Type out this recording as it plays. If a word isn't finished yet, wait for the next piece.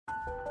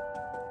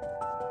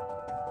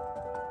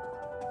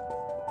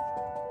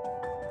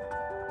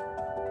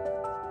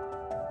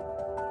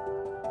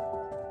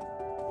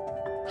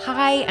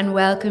Hi and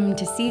welcome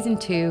to Season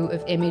 2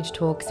 of Image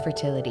Talks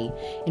Fertility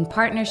in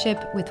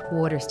partnership with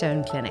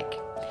Waterstone Clinic.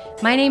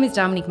 My name is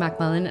Dominique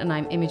McMullan and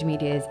I'm Image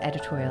Media's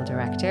editorial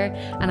director,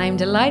 and I'm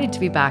delighted to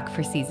be back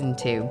for Season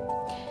 2.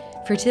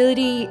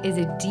 Fertility is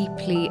a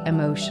deeply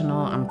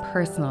emotional and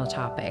personal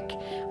topic.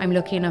 I'm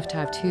lucky enough to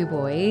have two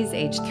boys,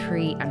 aged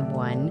 3 and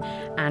 1,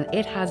 and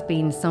it has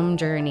been some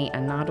journey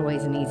and not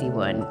always an easy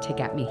one to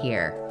get me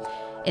here.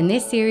 In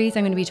this series,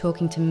 I'm going to be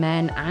talking to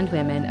men and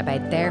women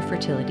about their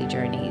fertility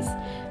journeys.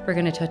 We're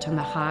going to touch on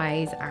the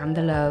highs and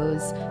the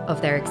lows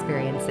of their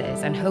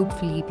experiences and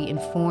hopefully be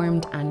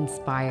informed and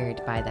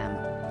inspired by them.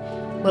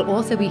 We'll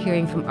also be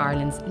hearing from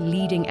Ireland's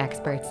leading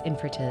experts in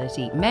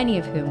fertility, many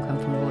of whom come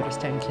from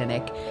Waterstone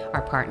Clinic,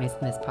 our partners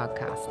in this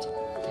podcast.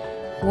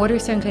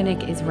 Waterstone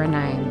Clinic is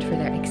renowned for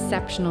their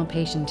exceptional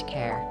patient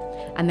care,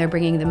 and they're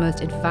bringing the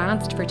most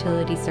advanced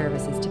fertility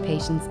services to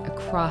patients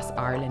across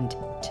Ireland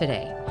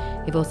today.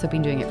 They've also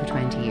been doing it for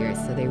 20 years,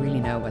 so they really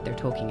know what they're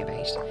talking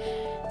about.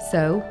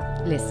 So,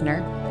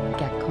 listener,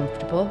 get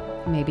comfortable,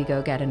 maybe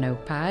go get a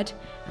notepad,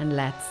 and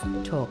let's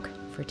talk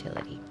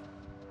fertility.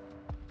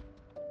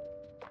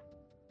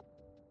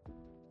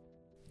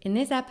 In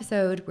this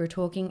episode, we're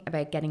talking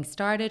about getting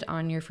started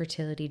on your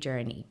fertility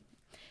journey.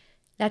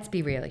 Let's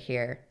be real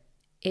here.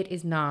 It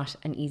is not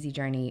an easy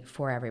journey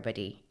for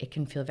everybody. It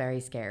can feel very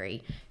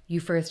scary. You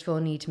first of all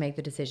need to make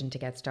the decision to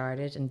get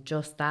started, and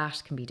just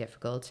that can be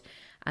difficult.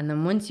 And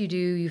then once you do,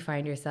 you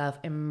find yourself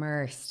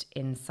immersed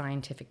in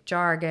scientific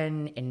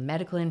jargon, in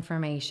medical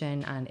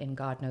information, and in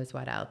God knows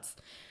what else.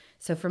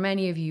 So for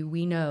many of you,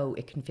 we know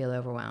it can feel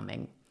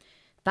overwhelming.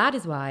 That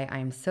is why I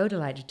am so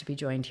delighted to be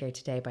joined here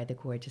today by the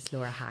gorgeous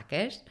Laura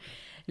Hackett.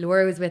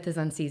 Laura was with us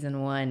on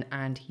Season 1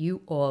 and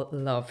you all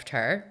loved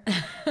her.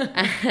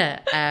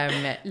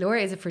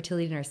 Laura is a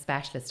fertility nurse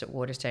specialist at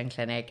Waterstone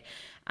Clinic,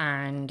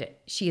 and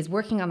she is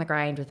working on the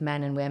ground with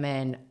men and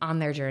women on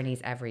their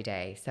journeys every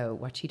day. So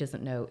what she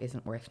doesn't know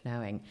isn't worth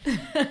knowing.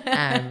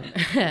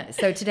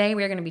 So today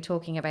we're going to be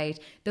talking about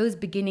those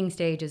beginning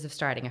stages of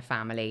starting a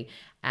family,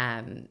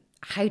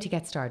 how to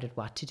get started,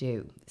 what to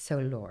do. So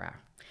Laura,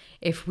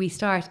 if we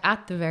start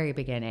at the very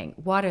beginning,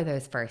 what are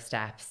those first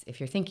steps?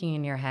 If you're thinking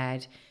in your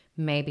head,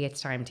 maybe it's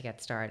time to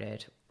get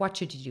started, what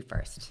should you do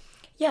first?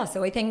 Yeah,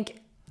 so I think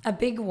a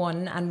big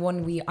one, and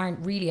one we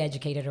aren't really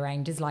educated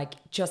around, is like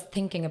just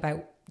thinking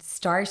about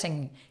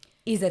starting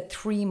is a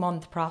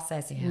 3-month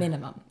process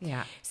minimum.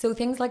 Yeah. So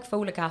things like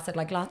folic acid,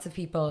 like lots of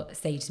people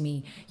say to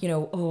me, you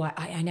know, oh,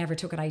 I never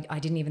took it. I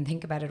didn't even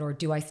think about it. Or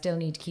do I still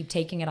need to keep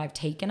taking it? I've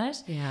taken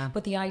it. Yeah.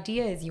 But the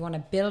idea is you want to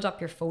build up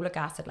your folic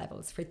acid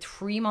levels for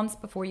 3 months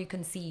before you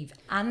conceive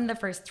and the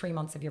first 3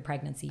 months of your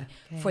pregnancy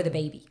for the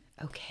baby.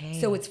 Okay.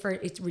 So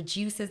it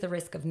reduces the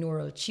risk of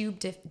neural tube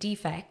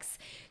defects.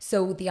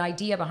 So the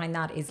idea behind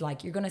that is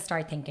like, you're going to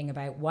start thinking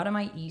about, what am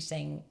I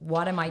eating?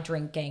 What am I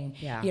drinking?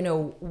 Yeah. You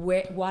know,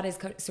 what is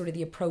sort of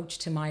the approach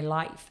to my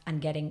life, and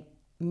getting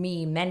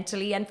me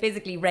mentally and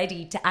physically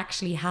ready to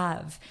actually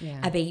have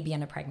a baby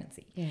and a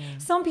pregnancy. Yeah.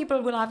 Some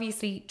people will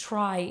obviously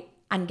try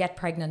and get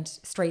pregnant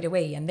straight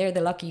away, and they're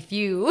the lucky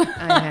few.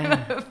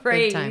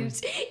 Big time.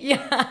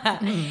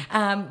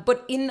 Yeah.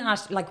 But in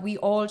that, like, we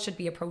all should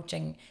be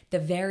approaching the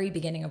very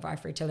beginning of our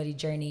fertility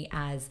journey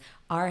as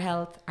our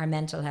health, our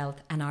mental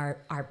health, and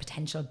our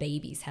potential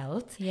baby's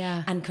health.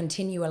 Yeah. And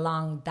continue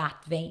along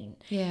that vein.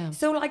 Yeah.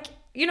 So like,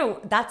 you know,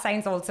 that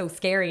sounds all so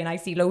scary, and I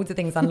see loads of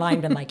things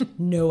online and like,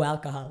 no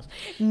alcohol,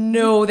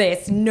 no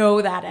this,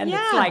 no that, and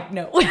it's like,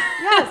 no.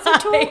 Yeah, so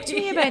talk to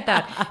me about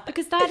that,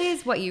 because that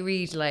is what you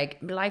read, like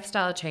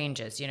lifestyle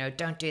changes, you know,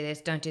 don't do this,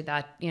 don't do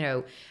that, you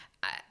know,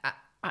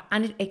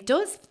 and it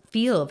does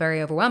feel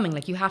very overwhelming,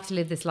 like you have to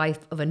live this life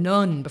of a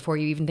nun before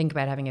you even think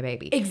about having a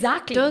baby.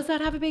 Exactly. Does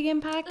that have a big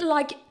impact?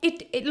 Like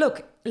it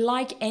look,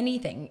 like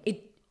anything,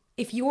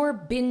 if you're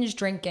binge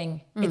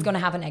drinking, it's going to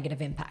have a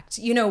negative impact,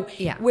 you know.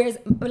 Yeah. Whereas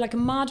like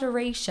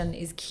moderation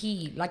is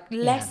key, like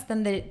less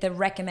than the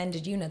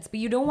recommended units, but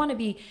you don't want to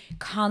be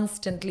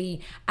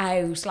constantly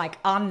out like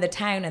on the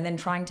town and then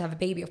trying to have a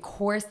baby. Of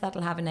course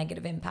that'll have a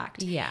negative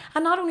impact. Yeah.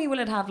 And not only will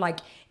it have, like,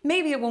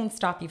 maybe it won't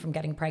stop you from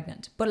getting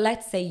pregnant, but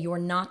let's say you're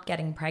not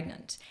getting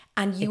pregnant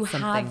and you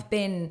have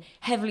been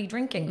heavily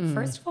drinking.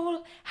 First of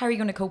all, how are you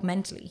going to cope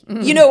mentally?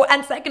 You know,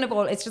 and second of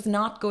all, it's just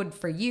not good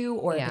for you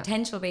or a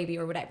potential baby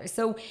or whatever.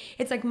 So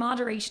it's like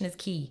moderation is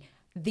key.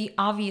 The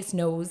obvious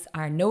no's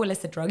are no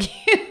illicit drug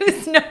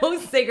use, no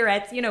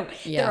cigarettes, you know,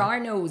 there are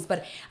no's,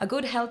 but a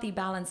good, healthy,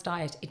 balanced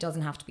diet, it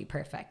doesn't have to be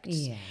perfect.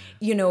 Yeah.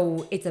 You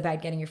know, it's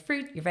about getting your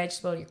fruit, your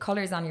vegetable, your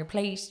colours on your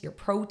plate, your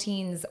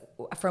proteins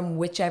from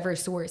whichever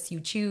source you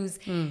choose.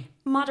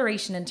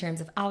 Moderation in terms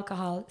of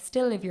alcohol,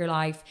 still live your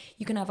life.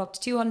 You can have up to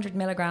 200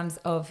 milligrams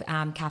of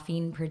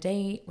caffeine per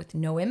day with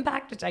no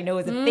impact, which I know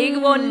is a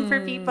big one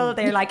for people.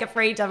 They're like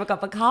afraid to have a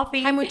cup of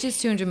coffee. How much is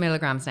 200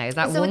 milligrams now? Is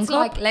that so one it's cup?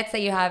 like, let's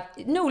say you have,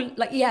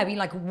 I mean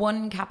like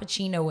one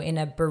cappuccino in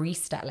a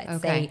barista,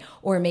 let's say,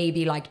 or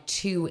maybe like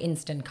 2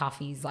 instant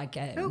coffees, like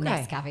a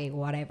Nescafe,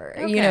 whatever,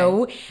 you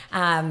know,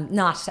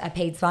 not a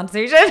paid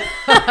sponsorship,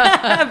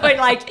 but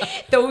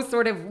like those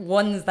sort of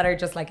ones that are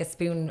just like a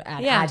spoon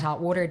at hot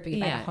water, it'd be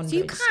about 100 So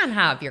you can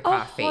have your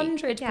coffee.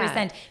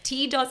 100%.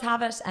 Tea does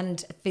have it,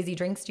 and fizzy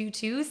drinks do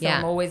too. So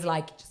I'm always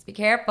like, just be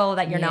careful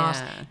that you're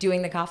not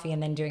doing the coffee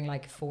and then doing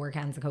like 4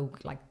 cans of Coke,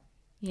 like,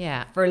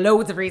 for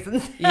loads of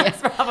reasons. That's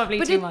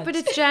probably too much. But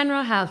it's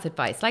general health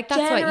advice. Like,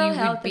 that's general what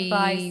you would be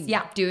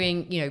advice,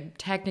 doing, you know,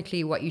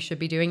 technically what you should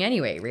be doing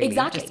anyway, really.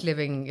 Exactly. Just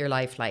living your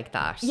life like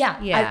that.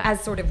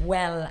 As sort of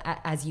well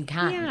as you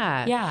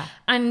can.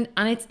 And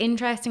it's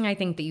interesting, I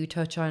think, that you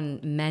touch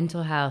on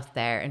mental health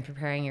there and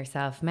preparing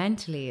yourself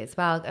mentally as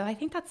well. I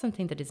think that's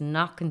something that is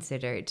not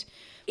considered.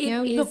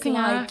 Looking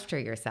after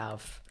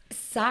yourself.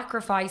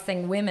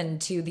 Sacrificing women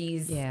to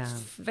these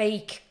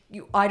fake,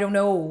 I don't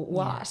know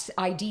what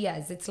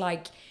ideas. It's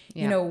like,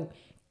 you know,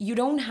 you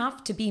don't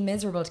have to be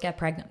miserable to get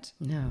pregnant.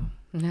 No.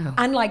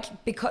 And like,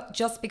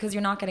 just because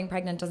you're not getting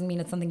pregnant doesn't mean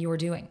it's something you're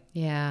doing.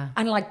 Yeah.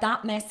 And like,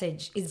 that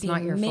message is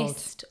being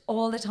missed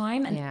all the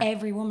time. And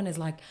every woman is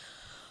like,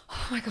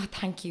 oh my God,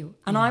 thank you.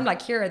 And I'm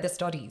like, here are the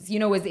studies. You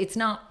know, it's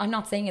not, I'm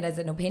not saying it as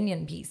an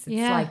opinion piece.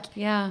 It's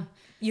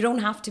you don't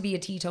have to be a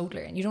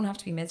teetotaler, and you don't have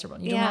to be miserable.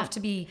 You don't have to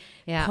be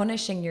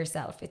punishing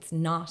yourself. It's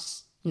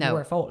not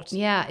your fault.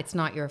 Yeah, it's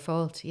not your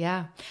fault.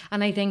 Yeah.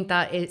 And I think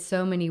that it's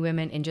so many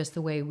women, in just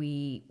the way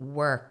we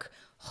work,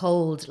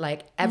 hold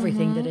like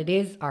everything that it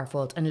is our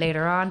fault. And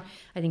later on,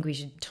 I think we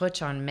should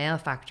touch on male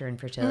factor in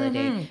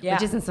fertility,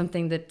 which isn't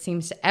something that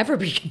seems to ever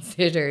be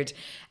considered.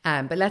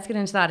 But let's get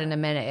into that in a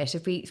minute.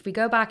 If we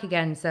go back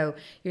again, so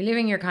you're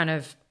living your kind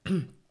of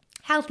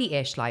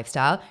healthy-ish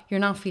lifestyle, you're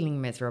not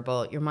feeling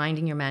miserable, you're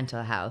minding your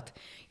mental health,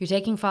 you're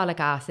taking folic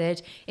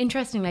acid.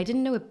 Interestingly, I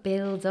didn't know it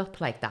builds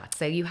up like that,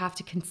 so you have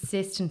to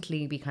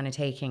consistently be kind of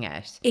taking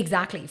it.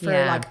 Exactly, for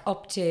like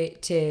up to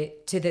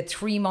the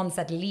 3 months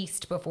at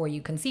least before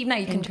you conceive. Now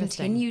you can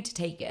continue to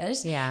take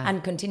it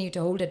and continue to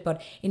hold it,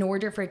 but in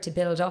order for it to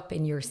build up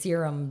in your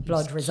serum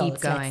blood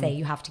results, let's say,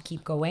 you have to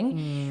keep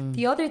going.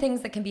 The other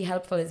things that can be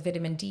helpful is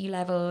vitamin D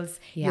levels,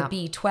 your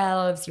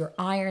B12s, your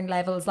iron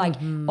levels, like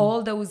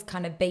all those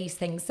kind of base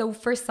things. So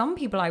for some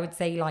people, I would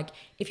say, like,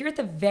 if you're at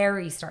the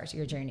very start of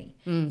your journey,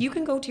 you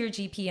can go to your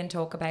GP and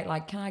talk about,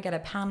 like, can I get a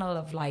panel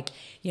of, like,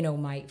 you know,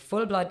 my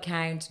full blood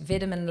count,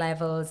 vitamin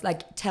levels,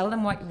 like, tell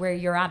them where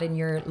you're at in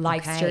your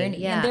life's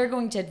journey. And they're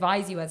going to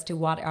advise you as to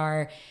what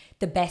are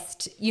the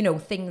best, you know,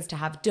 things to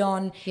have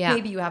done.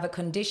 Maybe you have a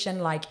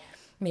condition like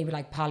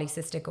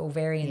polycystic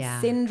ovarian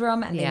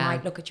syndrome, and they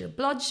might look at your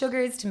blood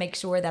sugars to make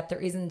sure that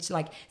there isn't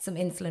like some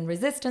insulin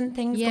resistant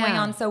things going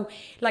on. So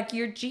like,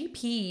 your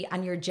GP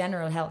and your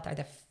general health are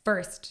the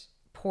first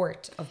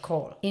port of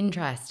call.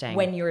 Interesting.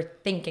 When you're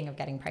thinking of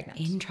getting pregnant.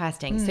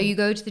 Interesting. So you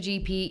go to the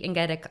GP and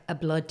get a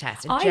blood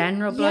test, a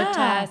general blood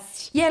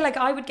test. Yeah, like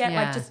I would get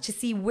like, just to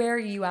see where are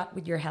you at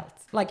with your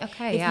health. Like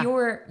if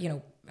you're,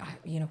 you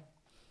know,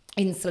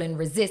 insulin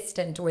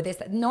resistant or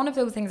this, none of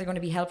those things are going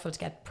to be helpful to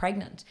get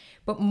pregnant.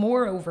 But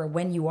moreover,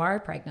 when you are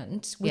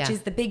pregnant, which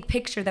is the big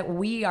picture that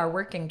we are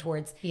working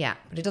towards,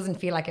 but it doesn't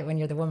feel like it when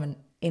you're the woman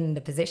in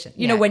the position.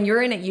 You know, when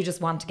you're in it, you just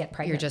want to get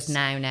pregnant. You're just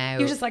now.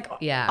 You're just like,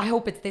 I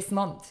hope it's this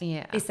month,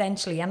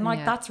 essentially. And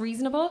like, that's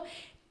reasonable.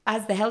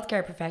 As the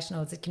healthcare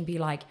professionals, it can be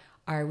like,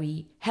 are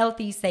we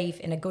healthy, safe,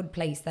 in a good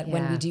place that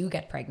when we do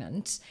get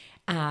pregnant,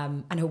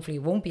 and hopefully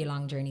it won't be a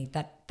long journey,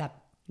 that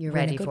you're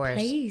ready for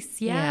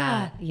it.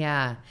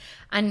 Yeah.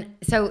 And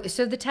so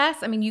the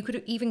tests, I mean, you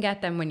could even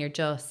get them when you're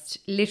just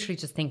literally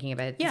just thinking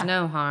about it. There's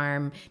no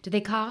harm. Do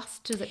they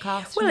cost? Does it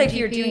cost? Well, if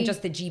you're doing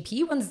just the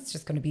GP ones, it's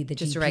just going to be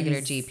just a regular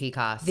GP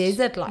cost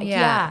visit. Like,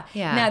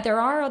 Now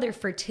there are other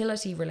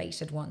fertility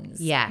related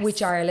ones,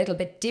 which are a little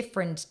bit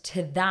different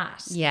to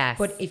that. Yes.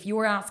 But if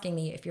you're asking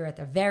me, if you're at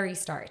the very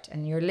start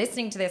and you're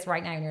listening to this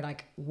right now and you're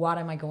like, what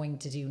am I going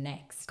to do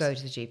next? Go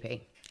to the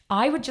GP.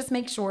 I would just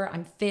make sure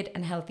I'm fit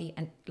and healthy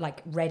and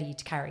like ready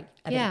to carry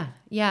a baby.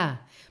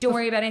 Don't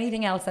worry about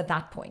anything else at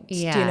that point. Do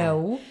you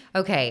know?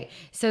 Okay.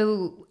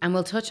 So, and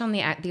we'll touch on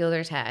the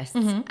other tests.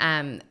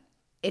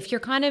 If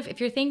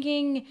you're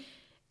thinking,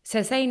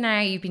 so say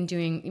now you've been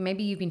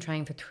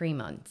trying for 3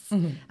 months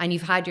and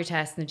you've had your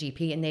test in the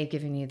GP and they've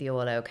given you the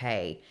all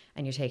okay,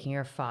 and you're taking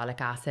your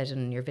folic acid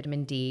and your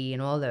vitamin D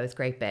and all those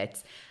great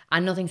bits,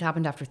 and nothing's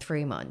happened after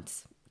 3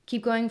 months.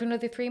 Keep going for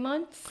another 3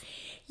 months?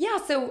 Yeah.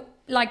 So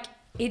like,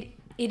 it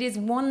is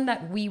one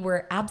that we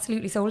were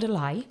absolutely sold a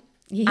lie.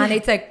 And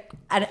it's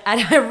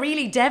a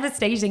really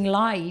devastating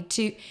lie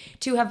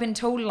to have been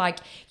told, like,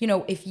 you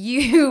know, if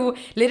you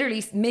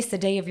literally miss a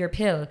day of your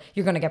pill,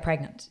 you're going to get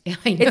pregnant.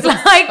 I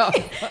know.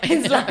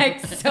 It's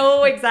like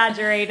so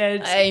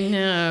exaggerated. I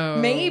know.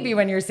 Maybe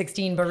when you're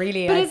 16, but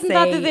really, isn't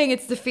that the thing?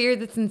 It's the fear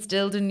that's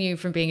instilled in you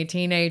from being a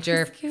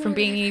teenager, from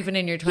being even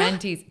in your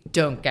 20s.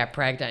 Don't get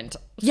pregnant.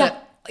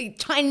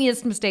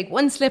 Tiniest mistake,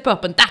 one slip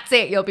up and that's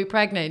it, you'll be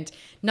pregnant.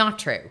 Not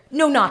true.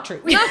 No, not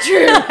true. Not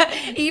true.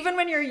 Even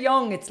when you're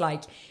young, it's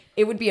like,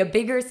 It would be a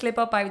bigger slip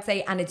up, I would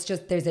say, and it's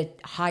just there's a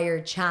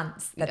higher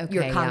chance that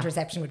your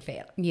contraception would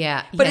fail.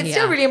 Yeah. But it's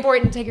still really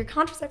important to take your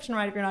contraception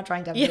right if you're not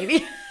trying to have a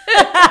baby.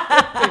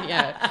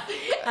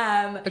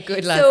 A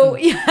good lesson. So,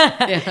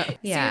 So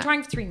you're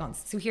trying for 3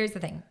 months. So here's the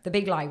thing. The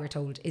big lie we're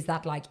told is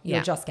that like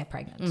you'll just get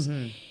pregnant.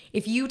 Mm-hmm.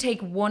 If you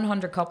take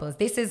 100 couples,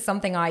 this is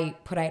something I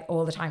put out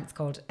all the time. It's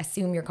called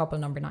assume your couple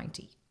number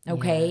 90.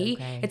 Okay.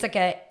 It's like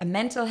a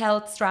mental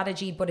health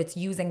strategy, but it's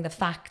using the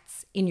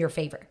facts in your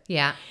favor.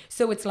 Yeah.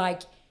 So it's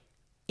like,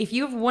 if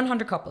you have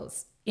 100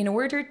 couples, in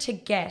order to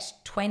get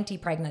 20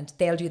 pregnant,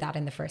 they'll do that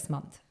in the first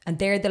month. And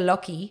they're the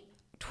lucky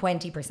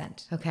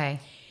 20%. Okay.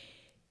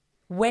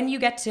 When you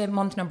get to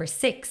month number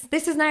 6,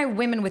 this is now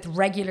women with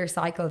regular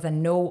cycles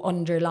and no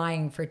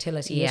underlying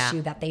fertility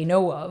issue that they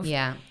know of.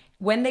 Yeah.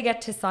 When they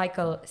get to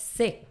cycle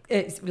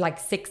 6, like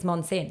 6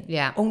 months in,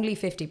 only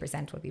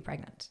 50% will be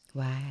pregnant.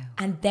 Wow.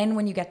 And then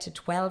when you get to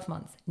 12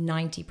 months,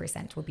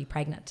 90% will be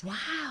pregnant. Wow.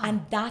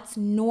 And that's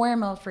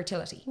normal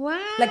fertility.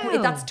 Wow. Like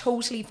that's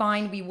totally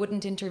fine. We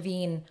wouldn't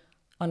intervene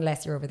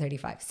unless you're over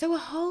 35. So a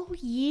whole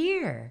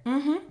year.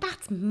 Mm-hmm.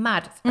 That's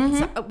mad. Mm-hmm.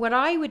 So what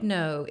I would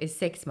know is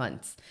 6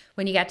 months.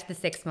 When you get to the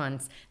 6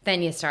 months,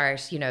 then you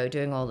start,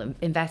 doing all the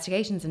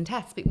investigations and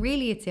tests. But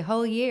really, it's a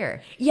whole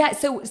year. Yeah,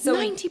 so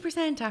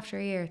 90% after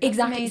a year. That's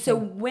exactly. amazing. So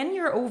when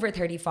you're over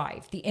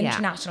 35, the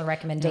international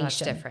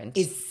recommendation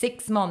is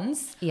 6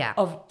 months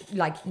of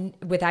like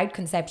without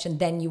conception.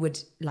 Then you would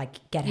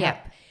like get help.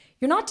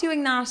 You're not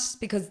doing that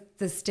because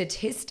the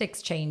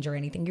statistics change or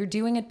anything. You're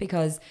doing it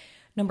because,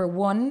 number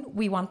one,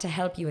 we want to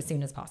help you as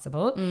soon as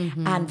possible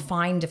and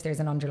find if there's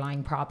an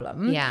underlying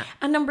problem. Yeah.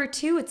 And number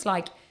two, it's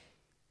like,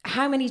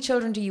 how many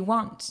children do you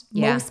want?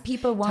 Yeah. Most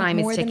people want Time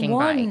more is than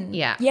one. By.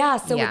 Yeah. Yeah.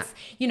 So it's,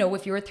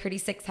 if you're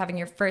 36 having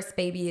your first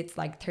baby, it's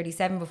like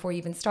 37 before you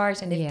even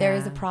start. And if there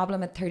is a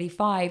problem at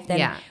 35,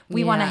 then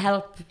we want to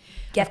help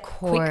get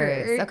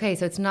quicker. Okay.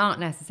 So it's not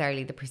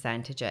necessarily the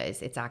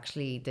percentages. It's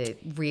actually the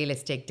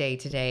realistic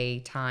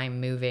day-to-day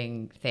time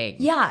moving thing.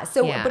 Yeah.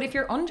 So, but if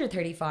you're under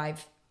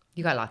 35,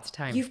 you got lots of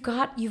time. You've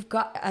got,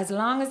 as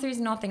long as there's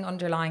nothing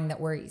underlying that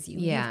worries you,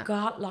 you've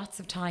got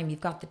lots of time.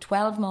 You've got the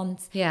 12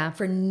 months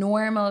for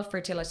normal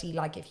fertility.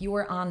 Like if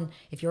you're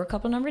a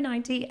couple number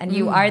 90 and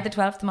you are the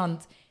 12th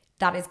month,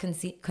 that is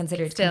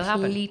considered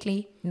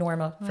completely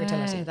normal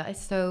fertility. Wow, that is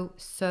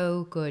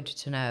so good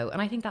to know.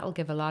 And I think that'll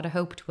give a lot of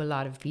hope to a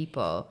lot of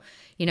people.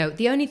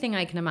 The only thing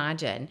I can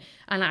imagine,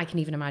 and I can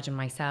even imagine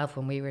myself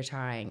when we were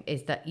trying,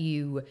 is that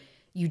you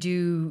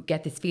do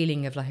get this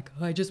feeling of like,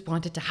 oh, I just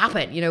want it to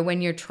happen. When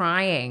you're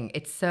trying,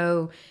 it's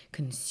so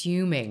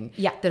consuming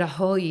that a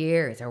whole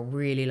year is a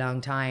really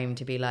long time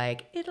to be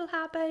like, it'll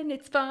happen,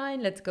 it's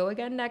fine, let's go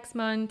again next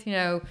month,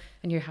 and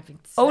you're having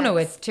sex, oh no,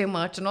 it's too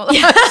much and all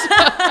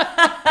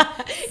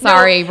that.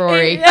 Sorry,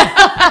 Rory.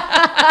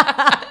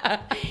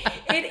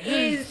 It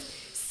is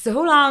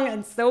so long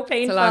and so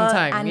painful. It's a long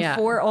time, and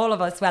for all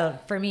of us, well,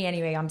 for me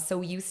anyway, I'm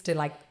so used to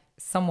like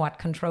somewhat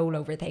control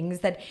over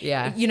things that,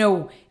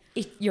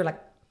 you're like,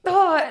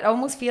 oh, it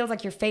almost feels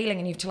like you're failing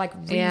and you have to like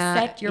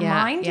reset your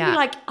mind. You're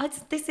like,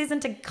 this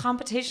isn't a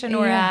competition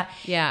or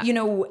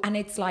and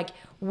it's like,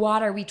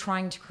 what are we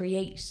trying to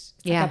create?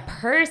 It's like a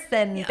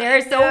person.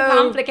 They're so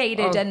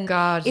complicated and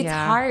it's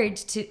hard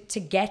to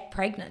get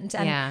pregnant.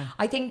 And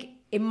I think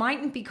it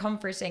mightn't be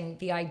comforting,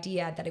 the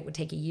idea that it would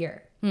take a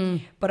year.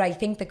 But I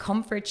think the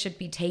comfort should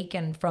be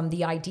taken from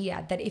the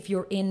idea that if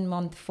you're in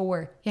month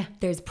 4,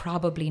 there's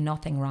probably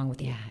nothing wrong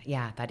with you.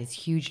 Yeah, that is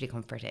hugely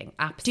comforting.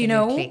 Absolutely. Do you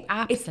know?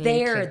 Absolutely. It's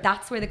there.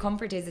 That's where the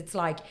comfort is. It's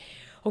like,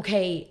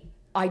 okay,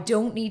 I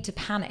don't need to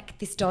panic.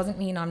 This doesn't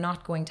mean I'm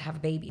not going to have a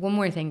baby. One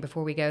more thing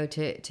before we go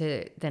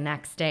to the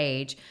next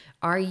stage.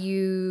 Are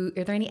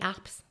there any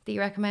apps that you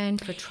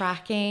recommend for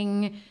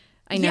tracking?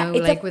 I know,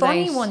 it's a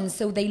funny one.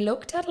 So they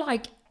looked at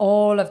like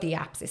all of the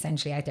apps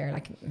essentially out there,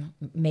 like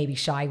maybe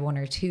shy 1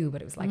 or 2,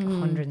 but it was like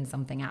 100 and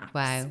something apps.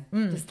 Wow,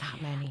 there's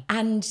that many.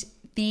 And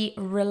the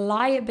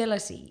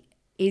reliability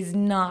is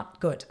not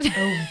good.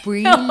 Oh,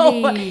 really?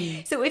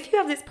 No. So if you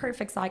have this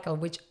perfect cycle,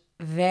 which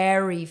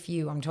very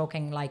few, I'm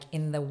talking like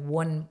in the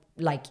one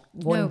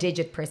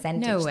digit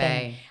percentage,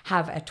 then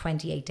have a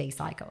 28-day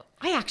cycle.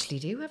 I actually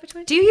do have a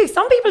 28. Do you?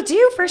 Some people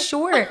do for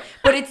sure,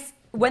 but it's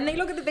when they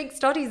look at the big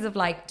studies of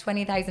like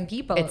 20,000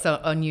 people, it's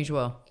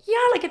unusual. Yeah,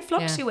 like it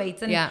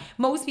fluctuates. And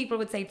most people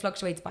would say it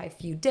fluctuates by a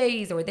few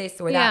days or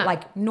this or that,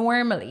 like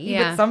normally.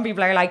 Yeah. But some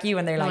people are like you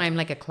and they're like, I'm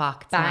like a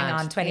clock. Bang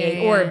on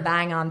 28 or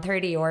bang on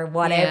 30 or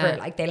whatever.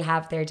 Like they'll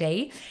have their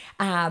day.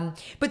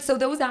 But so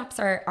those apps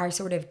are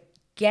sort of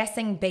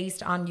guessing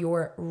based on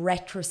your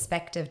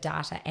retrospective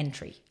data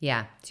entry.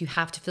 Yeah. So you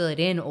have to fill it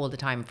in all the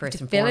time first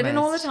and foremost. Fill it in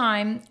all the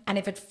time. And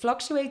if it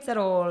fluctuates at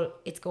all,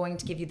 it's going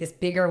to give you this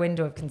bigger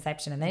window of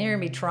conception. And then you're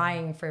going to be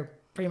trying for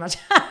pretty much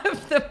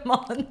half the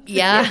month.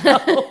 Yeah.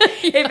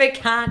 If it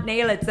can't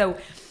nail it. So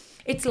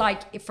It's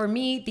like, for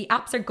me, the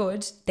apps are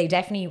good. They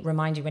definitely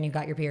remind you when you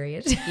got your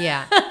period.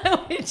 Yeah.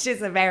 Which is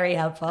very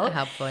helpful.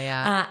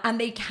 Yeah. And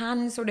they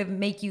can sort of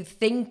make you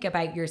think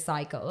about your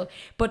cycle.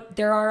 But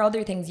there are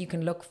other things you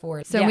can look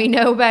for. So we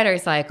know about our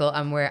cycle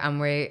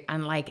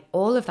and like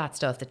all of that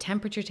stuff, the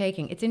temperature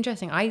taking. It's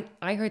interesting.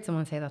 I heard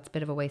someone say that's a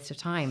bit of a waste of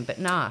time, but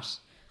not.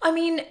 I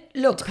mean,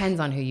 look. It depends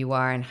on who you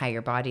are and how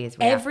your body is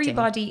reacting.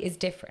 Everybody is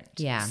different.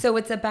 Yeah. So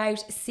it's about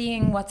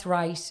seeing what's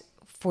right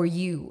for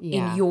you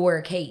in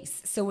your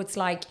case. So it's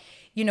like,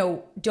 you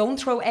know, don't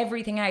throw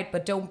everything out,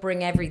 but don't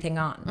bring everything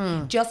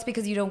on. Just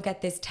because you don't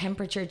get this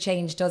temperature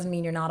change doesn't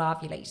mean you're not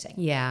ovulating.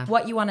 Yeah.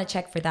 What you want to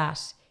check for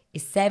that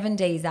is 7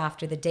 days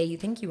after the day you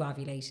think you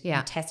ovulate, you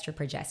test your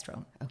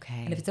progesterone.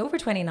 Okay. And if it's over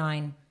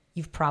 29,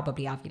 you've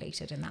probably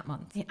ovulated in that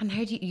month. Yeah, and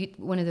how do you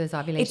one of those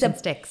ovulation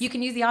sticks? You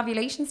can use the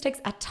ovulation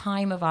sticks at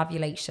time of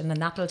ovulation, and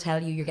that'll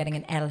tell you you're getting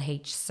an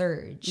LH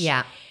surge.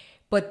 Yeah.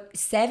 But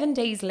 7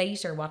 days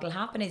later, what will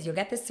happen is you'll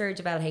get this surge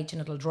of LH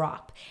and it'll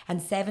drop.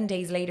 And 7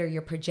 days later,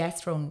 your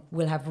progesterone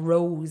will have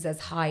rose as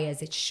high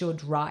as it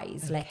should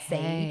rise, let's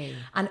say.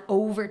 And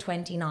over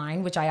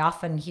 29, which I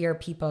often hear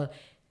people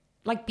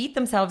like beat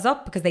themselves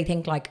up because they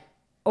think like,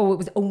 oh, it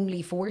was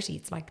only 40.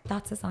 It's like,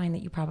 that's a sign that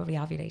you probably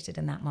ovulated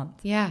in that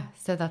month. Yeah,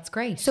 so that's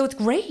great. So it's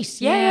great.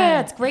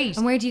 Yeah, it's great.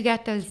 And where do you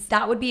get those?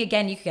 That would be,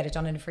 again, you could get it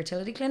done in a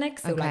fertility clinic.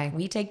 So like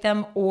we take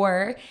them,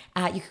 or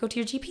you could go to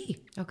your GP.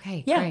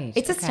 Okay, yeah, great.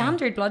 It's a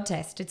standard blood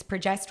test. It's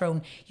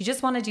progesterone. You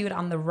just want to do it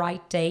on the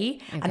right day.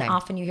 And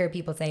often you hear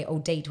people say, oh,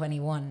 day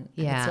 21.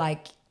 Yeah. And it's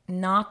like,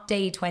 not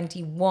day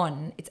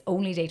 21. It's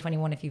only day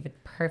 21 if you have a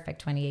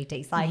perfect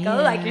 28-day cycle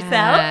like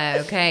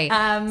yourself. Okay.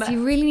 So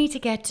you really need to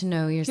get to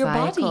know your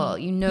cycle.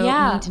 Body. You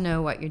need to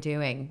know what you're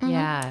doing.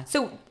 Yeah.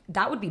 So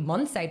that would be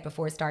months out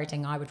before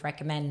starting. I would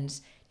recommend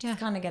just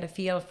kind of get a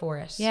feel for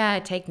it. Yeah,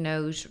 take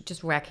note.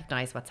 Just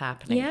recognize what's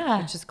happening. Yeah.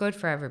 Which is good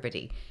for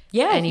everybody.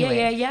 Yeah,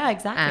 anyway, yeah,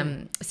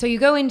 exactly. So you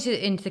go into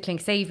the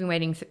clinic, say you've been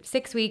waiting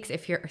 6 weeks,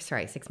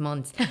 6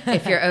 months,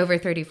 if you're over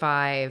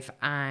 35,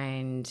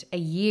 and a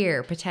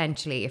year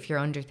potentially if you're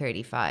under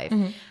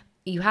 35.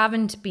 You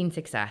haven't been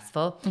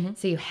successful,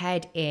 so you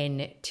head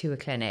in to a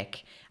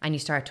clinic and you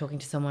start talking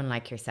to someone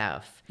like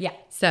yourself. Yeah.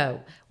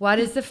 So what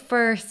is the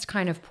first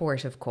kind of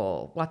port of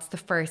call? What's the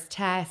first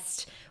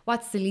test?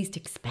 What's the least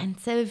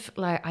expensive?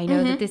 Like, I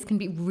know that this can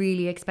be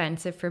really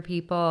expensive for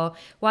people.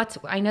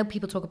 I know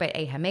people talk about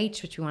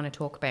AMH, which we want to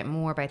talk about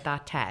more about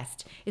that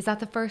test. Is that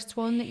the first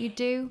one that you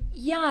do?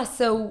 Yeah.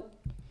 So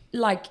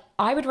like,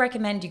 I would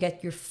recommend you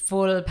get your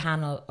full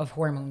panel of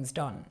hormones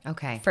done.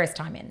 Okay. First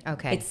time in.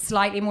 Okay. It's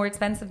slightly more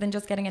expensive than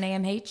just getting an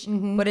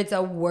AMH, but it's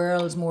a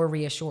world more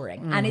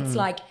reassuring. And it's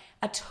like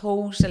a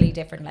totally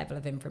different level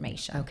of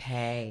information.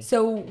 Okay.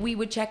 So we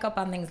would check up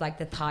on things like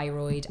the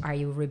thyroid, are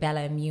you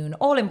rubella immune,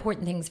 all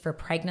important things for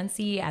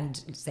pregnancy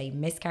and say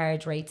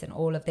miscarriage rates and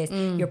all of this,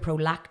 your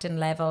prolactin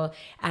level.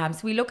 So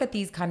we look at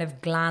these kind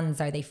of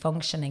glands, are they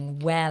functioning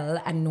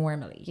well and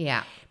normally?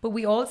 Yeah. But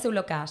we also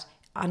look at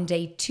on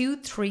day 2,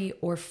 3,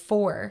 or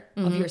 4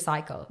 of your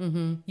cycle,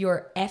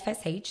 your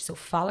FSH, so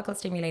follicle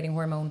stimulating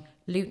hormone,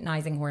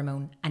 luteinizing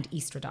hormone, and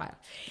estradiol.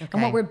 Okay.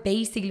 And what we're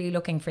basically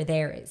looking for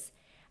there is,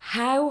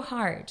 how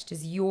hard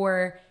does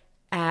your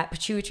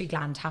pituitary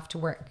gland have to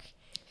work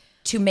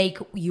to make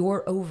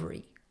your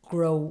ovary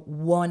grow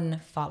one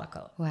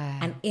follicle? Wow.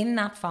 And in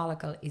that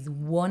follicle is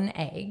one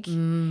egg.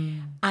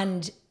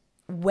 And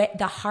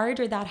the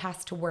harder that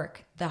has to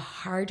work, the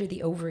harder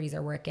the ovaries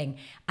are working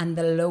and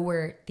the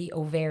lower the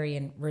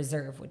ovarian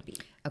reserve would be.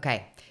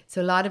 Okay.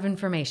 So a lot of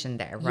information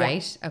there,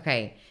 right? Yeah.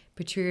 Okay.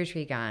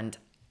 Pituitary gland.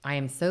 I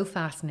am so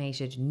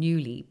fascinated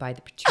newly by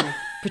the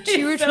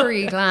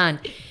pituitary gland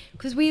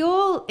because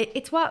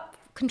it's what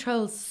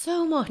controls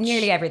so much.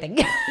 Nearly everything.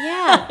 Yeah.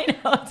 I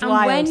know, it's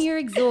wild. When you're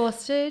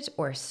exhausted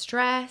or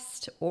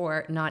stressed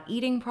or not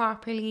eating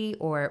properly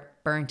or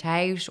burnt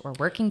out or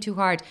working too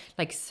hard,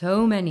 like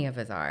so many of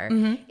us are,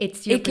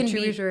 it's your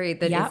pituitary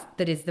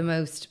that is the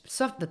most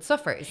that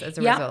suffers as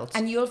a result.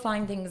 And you'll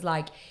find things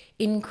like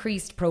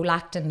increased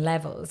prolactin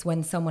levels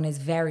when someone is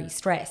very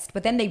stressed,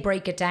 but then they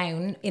break it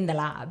down in the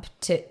lab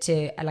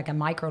to like a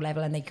micro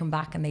level, and they come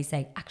back and they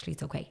say, actually,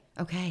 it's okay.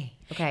 Okay.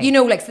 You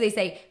know, like, so they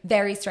say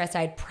very stressed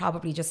out,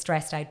 probably just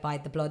stressed out by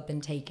the blood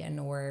been taken,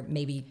 or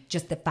maybe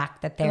just the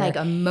fact that they're like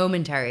a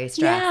momentary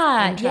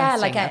stress. Yeah,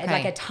 like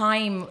a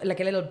time, like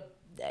a little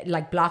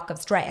like block of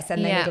stress,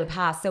 and then it'll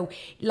pass. So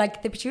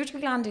like the pituitary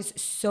gland is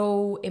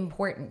so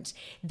important.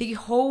 The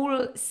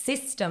whole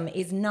system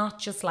is not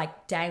just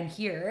like down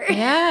here.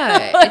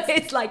 Yeah.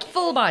 It's like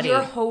full body,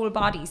 your whole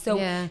body. So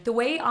the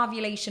way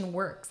ovulation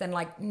works, and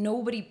like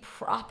nobody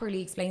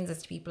properly explains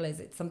this to people, is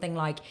it's something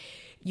like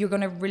you're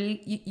going to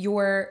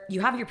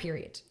you have your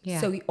period.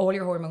 So all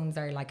your hormones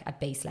are like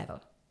at base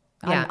level.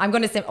 I'm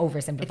going to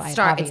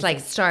oversimplify it. It's like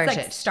start.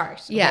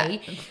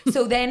 Okay?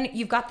 So then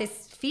you've got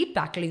this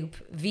feedback loop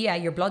via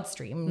your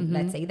bloodstream,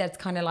 let's say, that's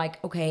kind of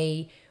like,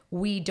 okay,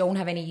 we don't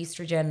have any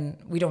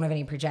estrogen, we don't have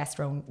any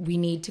progesterone. We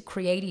need to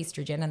create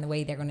estrogen, and the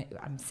way they're going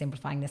to, I'm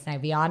simplifying this now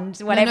beyond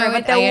whatever,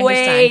 but the I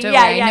way, understand.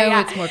 I know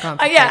it's more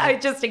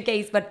complicated. just in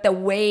case, but the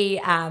way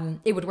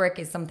it would work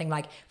is something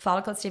like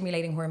follicle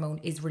stimulating hormone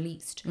is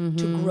released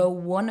to grow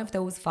one of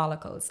those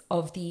follicles.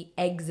 Of the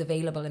eggs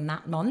available in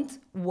that month,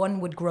 one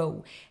would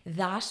grow.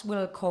 That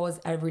will cause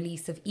a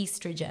release of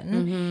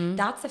estrogen.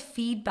 That's a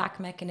feedback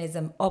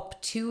mechanism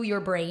up to your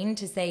brain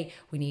to say,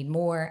 we need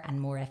more, and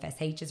more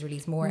FSH is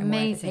released, more and more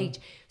FSH.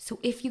 So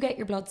if you get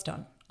your bloods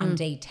done on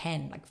day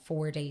 10, like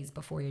 4 days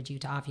before you're due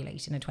to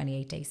ovulate in a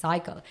 28-day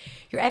cycle,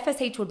 your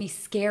FSH will be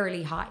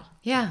scarily high.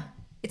 Yeah.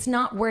 It's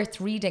not worth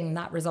reading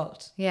that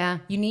result. Yeah.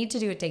 You need to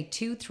do it day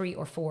 2, 3,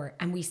 or 4,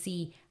 and we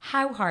see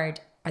how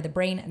hard are the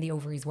brain and the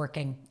ovaries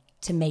working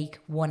to make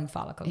one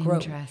follicle grow.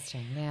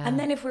 Interesting, yeah. And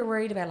then if we're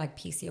worried about like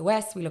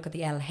PCOS, we look at the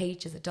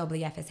LH, is it double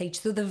the FSH?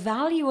 So the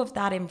value of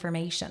that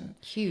information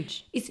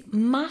is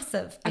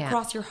massive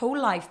across your whole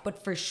life,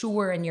 but for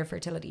sure in your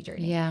fertility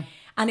journey. Yeah.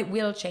 And it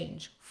will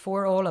change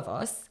for all of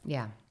us.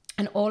 Yeah.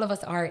 And all of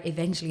us are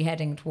eventually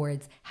heading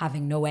towards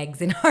having no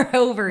eggs in our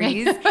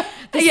ovaries.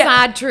 The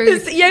sad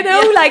truth. You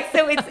know, like,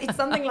 so it's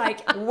something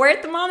like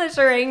worth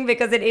monitoring,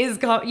 because it is,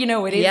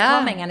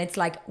 coming. And it's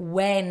like,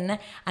 when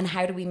and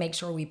how do we make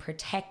sure we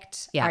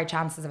protect our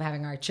chances of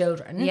having our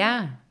children?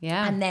 Yeah,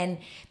 yeah. And then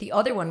the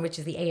other one, which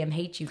is the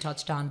AMH you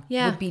touched on,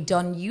 would be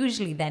done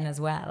usually then as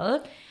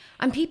well.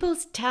 And people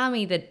tell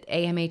me that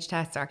AMH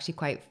tests are actually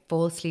quite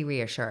falsely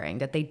reassuring,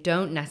 that they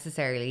don't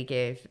necessarily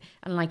give,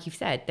 and like you've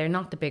said, they're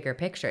not the bigger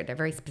picture. They're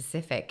very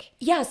specific.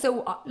 Yeah,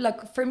 so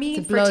look, for me,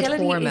 it's a blood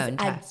fertility hormone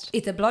test.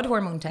 It's a blood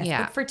hormone test,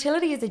 Yeah. but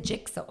fertility is a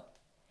jigsaw.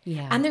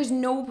 Yeah. And there's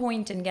no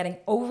point in getting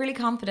overly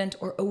confident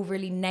or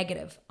overly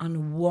negative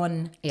on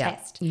one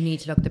test. You need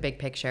to look at the big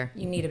picture.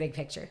 You need a big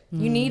picture.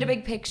 You need a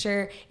big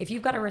picture. If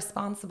you've got a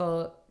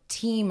responsible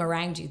team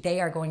around you, they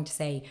are going to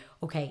say,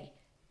 okay,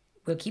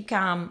 we'll keep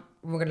calm.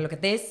 We're going to look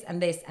at this and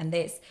this and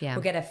this. Yeah.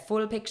 We'll get a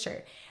full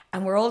picture.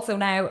 And we're also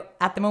now,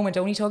 at the moment,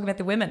 only talking about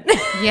the women.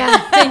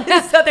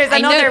 Yeah. So there's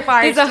another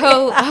part. There's a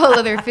whole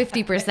other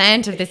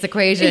 50% of this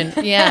equation.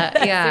 Yeah.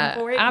 That's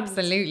important.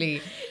 Absolutely.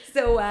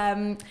 So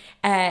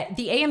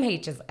the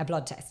AMH is a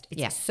blood test.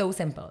 It's so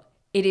simple.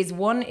 It is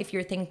one, if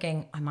you're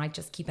thinking, I might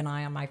just keep an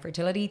eye on my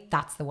fertility,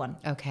 that's the one.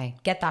 Okay.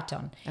 Get that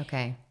done.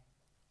 Okay.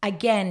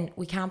 Again,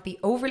 we can't be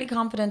overly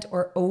confident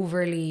or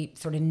overly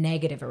sort of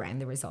negative around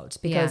the results,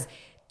 because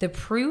the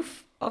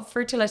proof of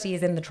fertility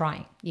is in the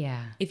trying.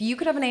 Yeah. If you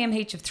could have an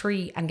AMH of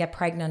 3 and get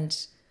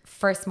pregnant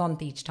first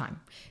month each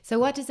time. So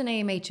what does an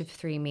AMH of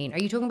 3 mean? Are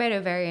you talking about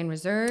ovarian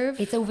reserve?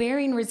 It's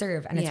ovarian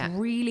reserve, and it's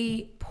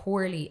really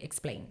poorly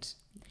explained.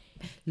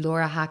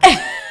 Laura Hackett,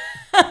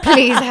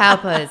 please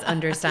help us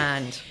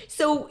understand.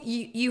 So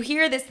you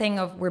hear this thing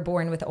of we're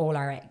born with all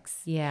our eggs.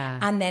 Yeah.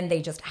 And then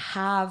they just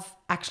have,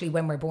 actually,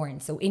 when we're born.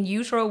 So in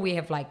utero, we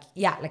have like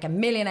a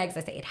million eggs.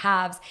 I say it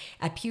halves.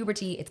 At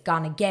puberty, it's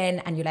gone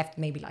again. And you're left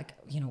maybe like,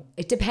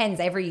 it depends.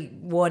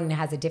 Everyone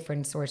has a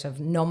different sort of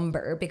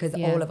number, because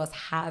all of us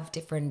have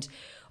different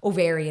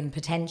ovarian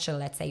potential,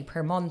 let's say,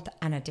 per month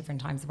and at different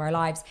times of our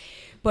lives.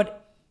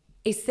 But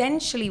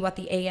essentially what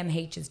the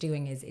AMH is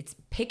doing is it's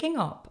picking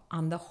up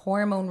on the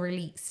hormone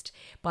released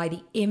by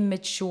the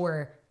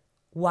immature,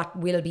 what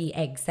will be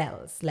egg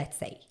cells, let's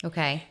say.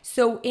 Okay.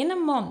 So in a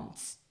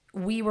month,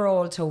 we were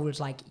all told,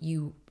 like,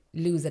 you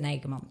lose an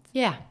egg a month.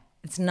 Yeah.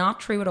 It's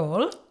not true at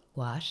all.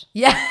 What?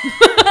 Yeah.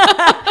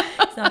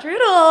 It's not true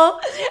at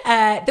all.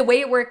 The way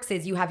it works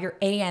is you have your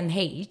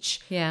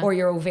AMH or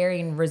your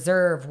ovarian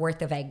reserve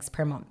worth of eggs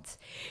per month.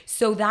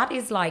 So that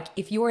is like,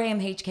 if your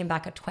AMH came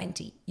back at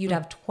 20, you'd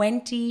have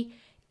 20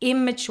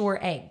 immature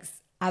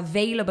eggs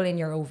available in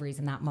your ovaries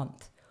in that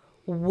month.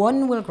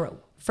 One will grow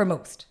for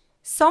most.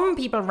 Some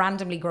people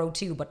randomly grow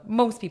 2, but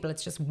most people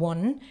it's just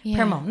 1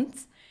 per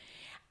month.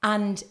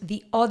 And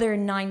the other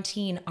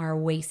 19 are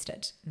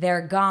wasted.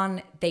 They're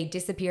gone. They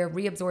disappear,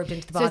 reabsorbed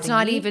into the body. So it's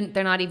not even,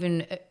 they're not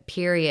even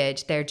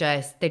period. They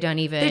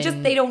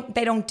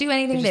don't do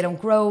anything. They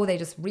don't grow. They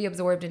just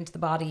reabsorbed into the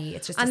body.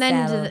 It's just and a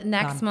then cell the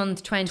next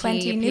month,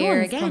 20 new appear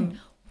ones again.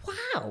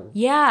 Wow.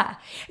 Yeah.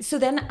 So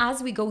then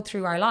as we go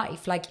through our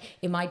life, like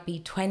it might be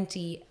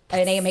 20,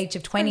 an AMH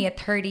of 20 at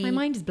 30. My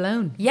mind is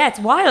blown. Yeah, it's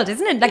wild,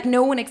 isn't it? Like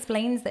no one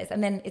explains this.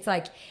 And then it's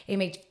like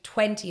AMH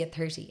 20 at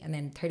 30, and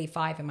then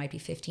 35 it might be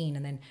 15,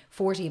 and then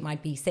 40 it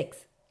might be 6.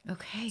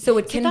 Okay. So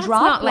it can that's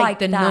drop not like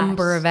the that.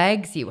 number of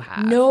eggs you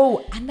have. No.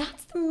 And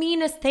that's the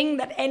meanest thing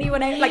that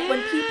anyone out, like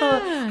when people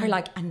are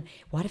like, and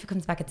what if it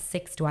comes back at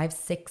 6? Do I have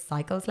 6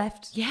 cycles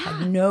left? Yeah.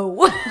 Like,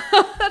 no.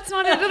 That's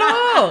not it at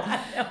all.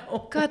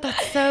 No. God,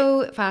 that's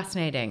so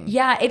fascinating.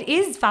 Yeah, it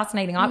is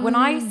fascinating. When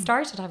I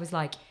started, I was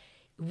like,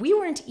 we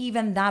weren't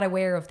even that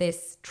aware of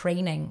this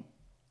training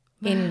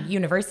in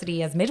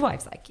university as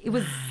midwives. Like it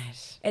was,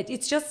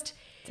 it's just...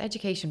 It's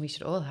education we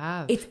should all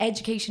have. It's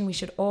education we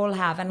should all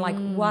have. And like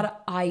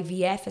what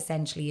IVF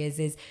essentially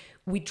is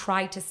we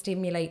try to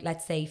stimulate,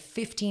 let's say,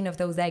 15 of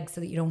those eggs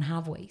so that you don't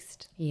have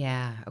waste.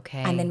 Yeah, okay.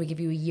 And then we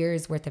give you a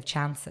year's worth of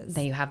chances.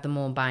 Then you have them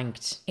all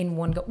banked. In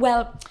one go.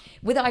 Well,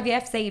 with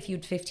IVF, say if you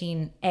had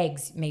 15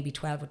 eggs, maybe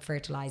 12 would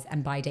fertilize,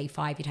 and by day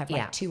 5 you'd have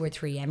like 2 or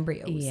 3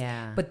 embryos.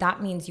 Yeah. But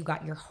that means you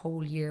got your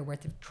whole year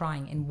worth of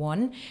trying in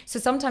one. So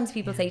sometimes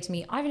people say to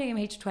me, I have an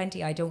AMH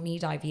 20, I don't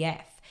need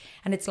IVF.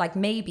 And it's like,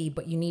 maybe,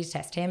 but you need to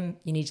test him.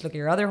 You need to look at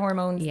your other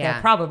hormones. Yeah.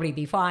 They'll probably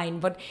be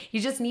fine. But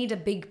you just need a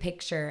big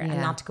picture and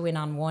not to go in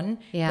on one.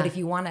 Yeah. But if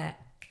you want a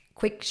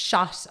quick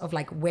shot of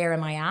like, where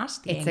am I at?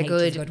 The It's AMH a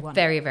is a good one.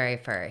 very, very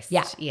first.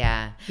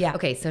 Yeah.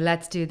 Okay, so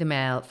let's do the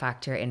male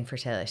factor in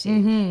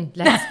fertility.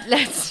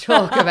 Let's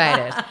talk about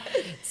it.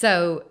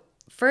 So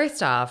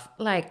first off,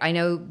 like, I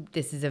know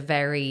this is a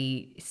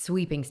very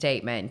sweeping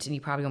statement and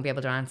you probably won't be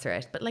able to answer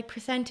it, but like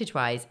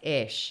percentage-wise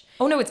ish.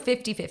 Oh no, it's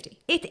 50-50.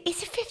 Is it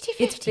 50-50?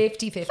 It's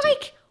 50-50.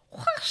 Like,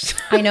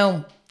 what? I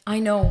know.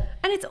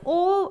 And it's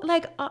all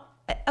like,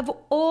 of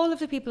all of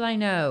the people I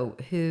know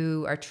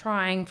who are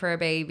trying for a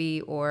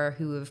baby or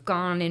who have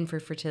gone in for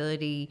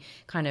fertility,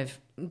 kind of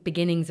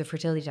beginnings of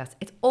fertility tests,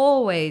 it's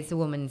always the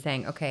woman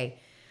saying, okay,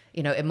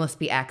 you know, it must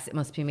be X, it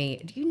must be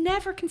me. Do you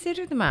never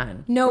consider the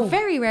man? No. Or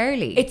very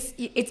rarely.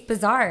 It's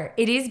bizarre.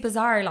 It is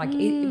bizarre. Like,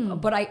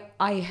 but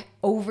I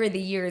over the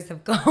years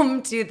have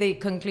come to the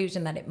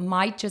conclusion that it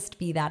might just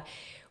be that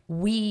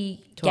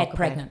we get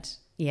pregnant.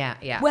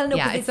 Yeah. Well, no,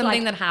 it's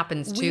something that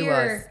happens to us.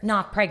 We're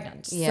not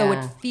pregnant. So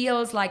it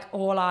feels like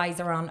all eyes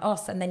are on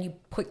us, and then you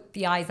put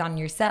the eyes on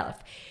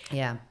yourself.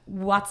 Yeah.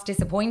 What's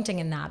disappointing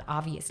in that,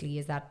 obviously,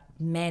 is that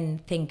men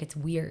think it's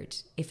weird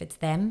if it's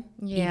them,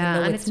 even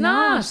though and it's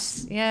not.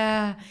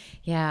 Yeah,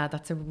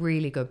 that's a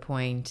really good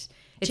point.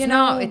 It's you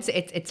not. know?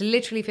 It's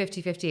literally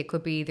 50-50. It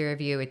could be either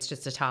of you. It's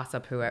just a toss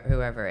up,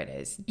 whoever it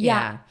is.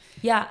 Yeah.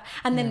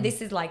 And then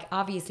this is like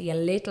obviously a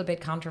little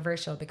bit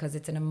controversial because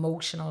it's an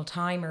emotional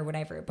time or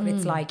whatever. But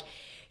it's like,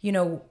 you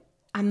know,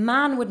 a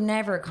man would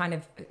never kind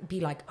of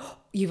be like, oh,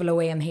 you have a low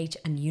AMH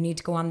and you need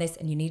to go on this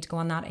and you need to go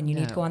on that and you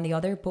need to go on the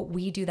other. But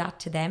we do that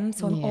to them.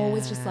 So I'm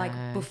always just like,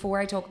 before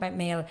I talk about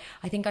male,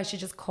 I think I should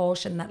just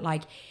caution that,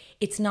 like,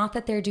 it's not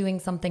that they're doing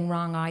something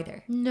wrong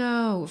either.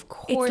 No, of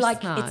course it's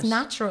like, not. It's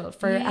natural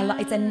for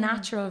it's a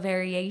natural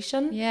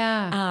variation.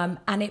 Yeah.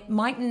 And it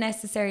mightn't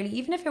necessarily,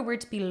 even if it were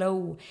to be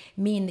low,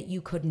 mean that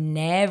you could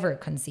never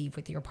conceive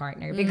with your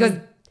partner. Because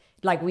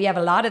like we have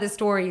a lot of the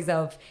stories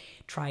of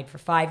tried for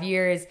 5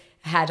 years,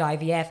 had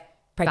IVF,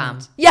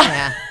 pregnant. Bam.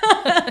 Yeah.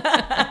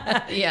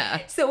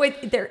 Yeah. So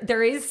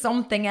there is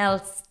something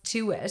else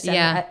to it.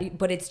 And,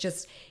 but it's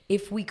just,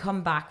 if we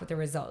come back with a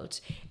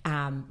result,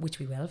 which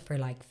we will for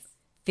like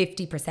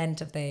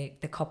 50% of the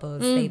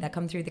couples say that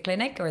come through the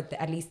clinic, or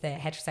at least the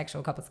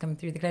heterosexual couples come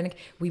through the clinic,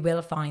 we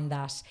will find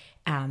that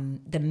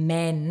the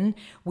men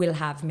will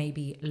have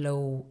maybe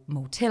low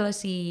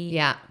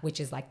motility, which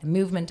is like the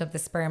movement of the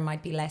sperm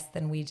might be less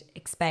than we'd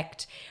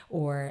expect,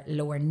 or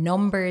lower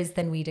numbers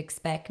than we'd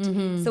expect.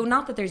 So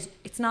not that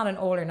it's not an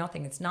all or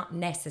nothing. It's not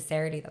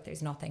necessarily that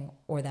there's nothing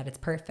or that it's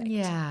perfect.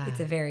 Yeah. It's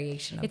a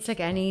variation of, it's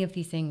like any of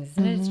these things,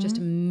 isn't it? It's just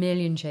a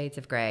million shades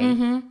of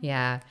grey.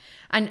 Yeah.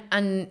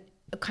 And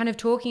kind of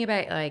talking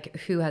about like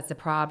who has the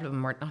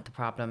problem, or not the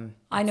problem,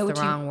 I know the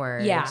wrong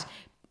word. Yeah.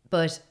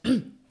 But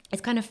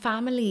it's kind of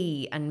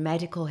family and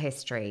medical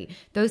history.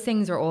 Those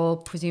things are all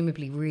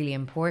presumably really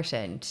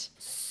important.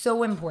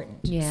 So important.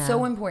 Yeah.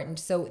 So important.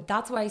 So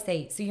that's why I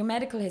say, so your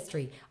medical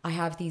history, I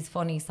have these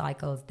funny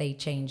cycles, they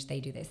change, they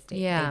do this, they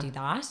do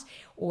that.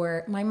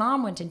 Or my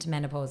mom went into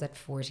menopause at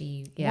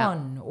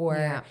 41,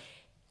 or,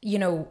 you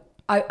know,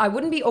 I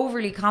wouldn't be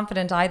overly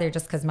confident either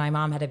just because my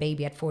mom had a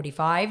baby at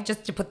 45,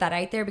 just to put that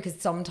out there, because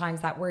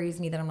sometimes that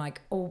worries me that I'm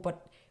like, oh,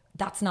 but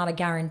that's not a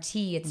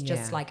guarantee. It's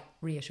just like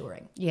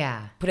reassuring.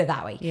 Yeah. Put it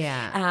that way.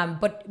 Yeah.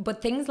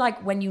 But things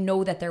like when you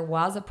know that there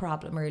was a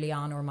problem early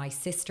on, or my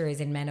sister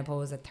is in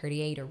menopause at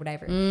 38 or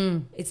whatever,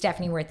 it's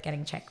definitely worth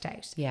getting checked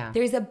out. Yeah.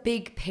 There's a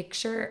big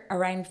picture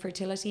around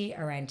fertility,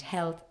 around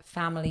health,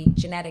 family,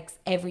 genetics,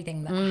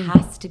 everything that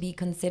has to be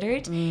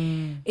considered.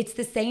 It's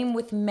the same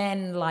with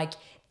men. Like,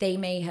 they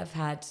may have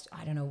had,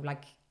 I don't know,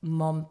 like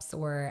mumps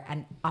or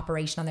an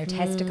operation on their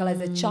testicle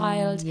as a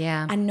child.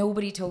 Yeah. And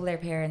nobody told their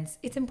parents.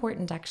 It's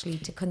important actually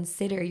to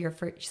consider your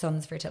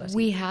son's fertility.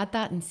 We had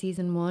that in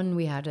season 1.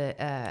 We had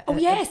a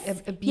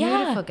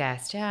beautiful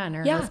guest. Yeah. And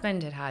her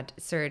husband had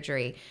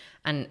surgery.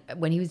 And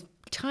when he was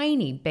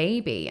tiny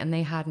baby, and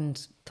they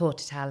hadn't thought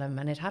to tell him,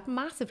 and it had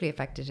massively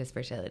affected his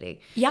fertility.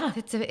 Yeah.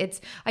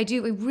 I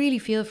really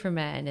feel for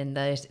men in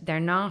that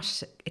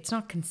it's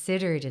not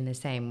considered in the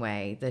same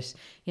way, that,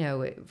 you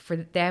know, for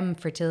them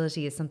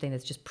fertility is something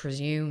that's just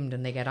presumed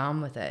and they get on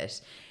with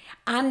it.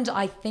 And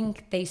I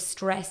think they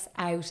stress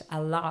out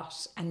a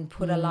lot and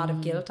put a lot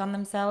of guilt on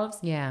themselves.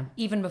 Yeah.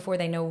 Even before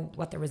they know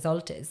what the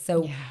result is.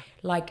 So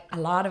like a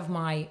lot of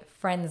my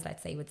friends,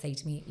 let's say, would say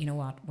to me, you know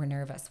what, we're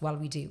nervous. Well,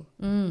 we do.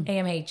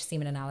 AMH,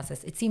 semen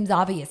analysis. It seems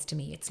obvious to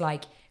me. It's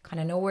like, kind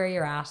of know where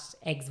you're at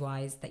eggs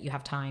wise, that you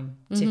have time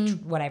to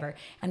whatever.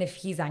 And if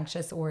he's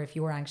anxious, or if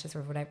you're anxious,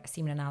 or whatever,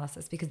 semen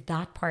analysis, because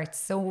that part's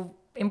so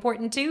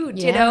important too,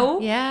 do you know?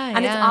 Yeah.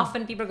 And it's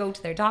often people go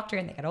to their doctor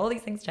and they get all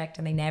these things checked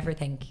and they never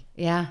think.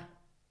 Yeah.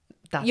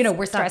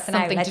 We're stressing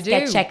out. Let's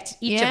get checked,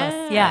 each of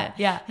us.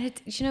 Yeah. And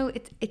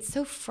it's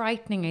so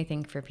frightening, I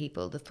think, for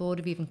people, the thought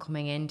of even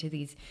coming into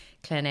these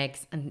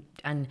clinics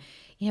and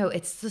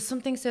it's just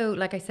something so,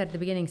 like I said at the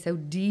beginning, so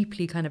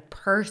deeply kind of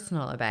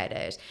personal about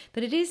it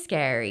that it is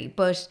scary.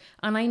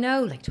 And I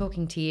know, like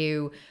talking to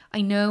you,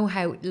 I know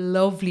how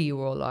lovely you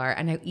all are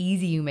and how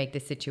easy you make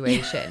this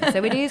situation.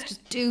 So it is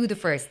just do the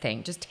first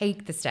thing, just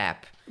take the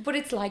step. But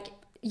it's like,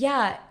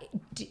 yeah,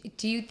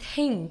 do you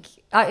think,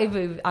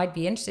 I'd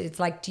be interested, it's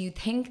like, do you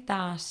think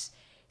that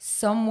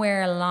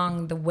somewhere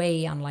along the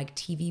way on like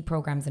TV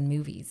programs and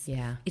movies,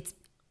 it's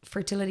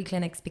fertility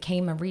clinics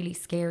became a really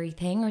scary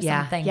thing or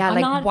something? Yeah,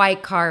 like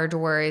white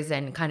corridors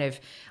and kind of,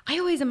 I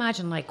always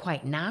imagine like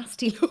quite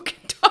nasty looking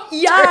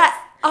doctors. Yeah,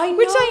 I know.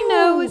 Which I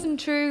know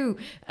isn't true.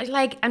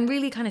 Like, and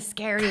really kind of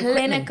scary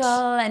clinical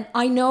equipment. And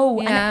I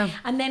know. Yeah.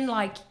 And then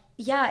like,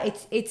 yeah,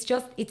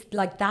 it's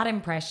like that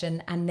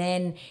impression, and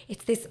then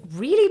it's this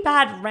really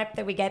bad rep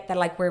that we get that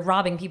like we're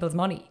robbing people's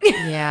money.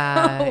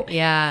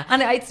 Yeah.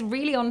 And it's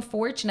really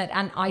unfortunate,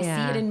 and I see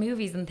it in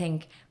movies and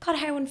think, God,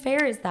 how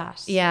unfair is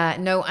that? Yeah,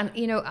 no, and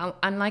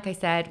and like I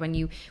said, when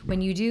you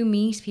do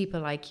meet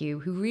people like you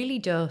who really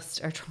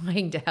just are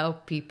trying to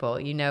help people,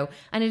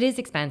 and it is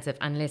expensive,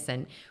 and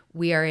listen,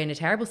 we are in a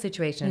terrible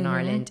situation in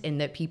Ireland in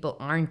that people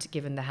aren't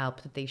given the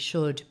help that they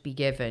should be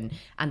given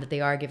and that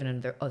they are given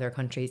in other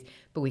countries.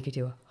 But we could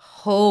do a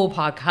whole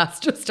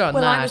podcast just on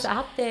that. Well, I was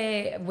at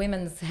the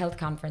Women's Health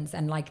Conference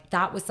and like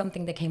that was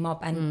something that came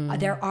up, and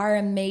there are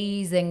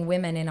amazing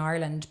women in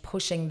Ireland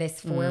pushing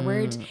this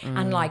forward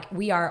and like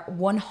we are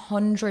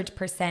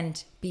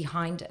 100%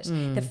 behind it.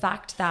 The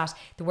fact that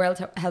the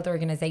World Health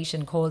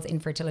Organization calls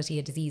infertility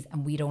a disease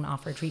and we don't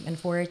offer treatment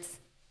for it's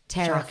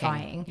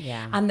terrifying.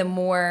 Yeah. And the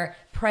more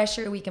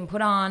pressure we can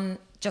put on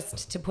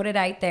just to put it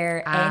out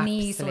there,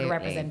 any sort of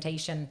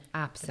representation.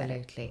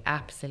 Absolutely.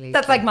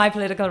 That's like my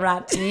political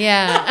rant.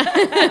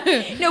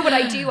 Yeah. No, but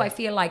I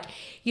feel like,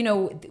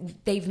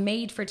 they've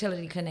made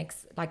fertility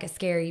clinics like a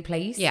scary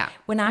place. Yeah.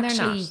 When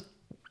actually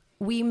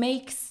we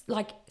make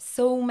like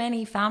so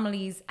many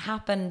families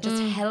happen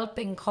just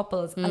helping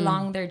couples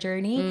along their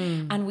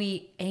journey. And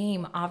we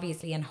aim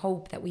obviously and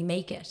hope that we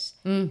make it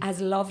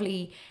as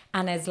lovely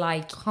and as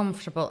like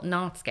comfortable,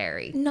 not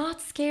scary not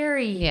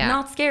scary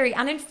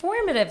and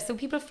informative, so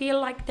people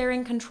feel like they're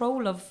in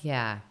control of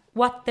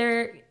what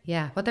their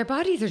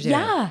bodies are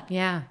doing.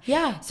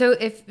 Yeah. So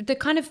if the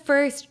kind of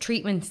first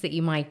treatments that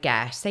you might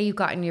get, say you've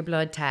gotten your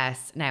blood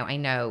test, now I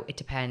know it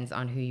depends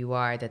on who you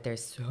are, that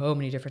there's so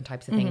many different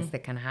types of things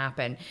that can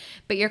happen,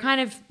 but your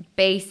kind of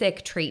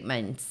basic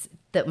treatments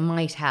that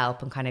might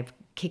help and kind of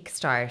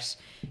kickstart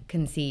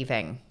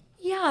conceiving.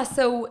 Yeah,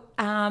 so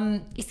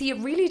you see, it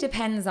really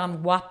depends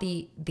on what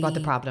the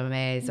problem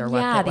is, or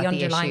what the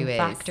underlying issue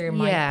factor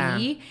might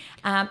be.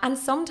 And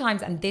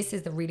sometimes, and this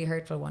is the really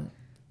hurtful one,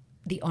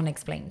 the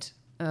unexplained.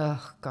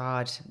 Oh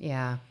God,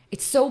 yeah.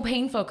 It's so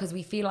painful because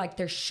we feel like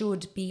there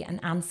should be an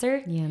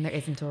answer. Yeah, and there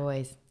isn't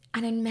always.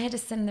 And in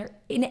medicine,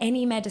 in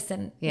any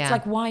medicine, it's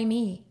like, why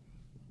me?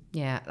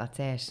 Yeah, that's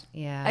it.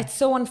 Yeah. It's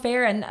so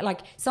unfair. And like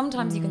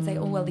sometimes you can say,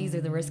 oh, well, these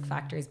are the risk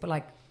factors, but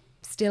like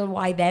still,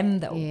 why them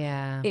though?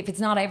 Yeah. If it's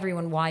not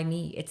everyone, why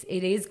me?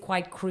 It is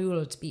quite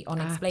cruel to be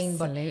unexplained.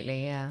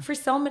 Absolutely, yeah. For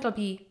some, it'll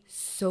be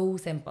so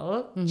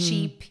simple,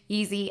 cheap,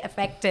 easy,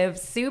 effective,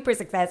 super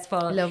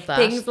successful. Love that.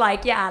 Things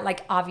like,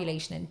 like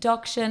ovulation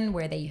induction,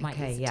 where they might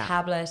use a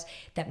tablet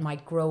that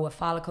might grow a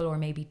follicle or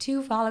maybe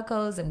 2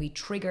 follicles, and we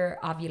trigger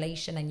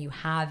ovulation and you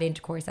have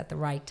intercourse at the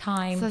right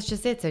time. So that's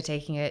just it. So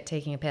taking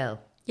a pill.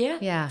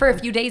 Yeah. For a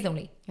few days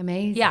only.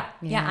 Amazing. Yeah.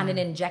 And an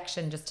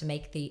injection just to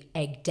make the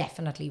egg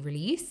definitely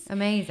release.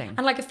 Amazing.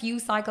 And like a few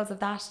cycles of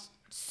that,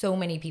 so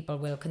many people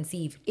will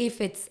conceive if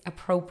it's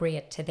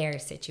appropriate to their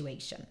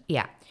situation.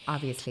 Yeah,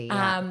 obviously.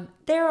 Yeah.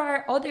 There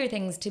are other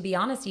things, to be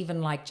honest,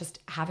 even like just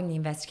having the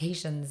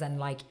investigations and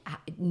like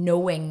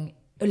learning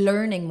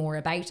more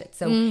about it.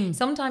 So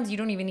sometimes you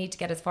don't even need to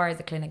get as far as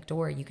the clinic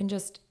door. You can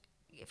just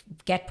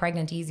get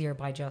pregnant easier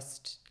by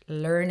just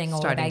learning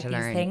all about these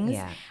things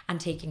and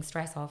taking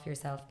stress off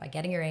yourself by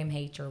getting your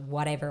AMH or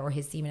whatever, or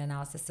his semen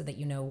analysis, so that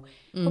you know,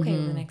 okay,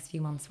 over the next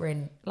few months we're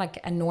in like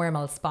a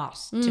normal spot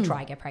to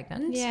try get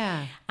pregnant.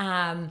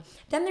 Then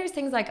there's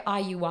things like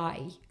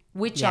IUI,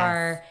 which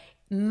are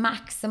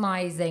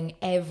maximizing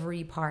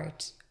every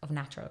part of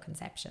natural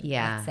conception,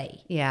 let's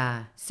say.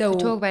 So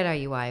talk about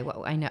IUI.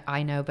 What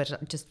I know,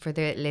 but just for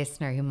the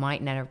listener who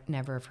might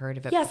never have heard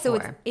of it before. So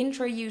it's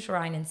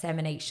intrauterine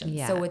insemination.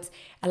 So it's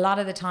a lot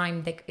of the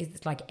time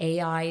it's like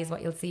AI is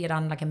what you'll see it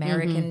on, like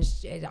American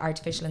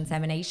artificial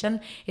insemination.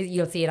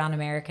 You'll see it on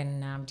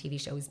American TV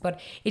shows, but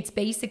it's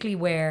basically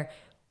where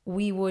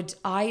we would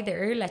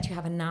either let you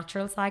have a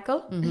natural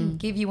cycle,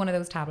 give you one of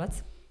those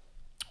tablets,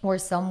 or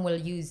some will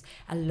use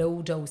a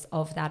low dose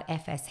of that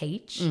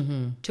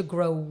FSH to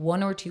grow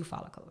 1 or 2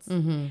 follicles.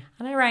 And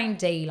around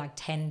day like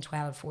 10,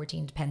 12,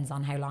 14, depends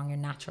on how long your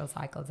natural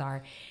cycles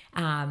are.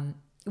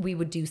 we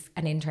would do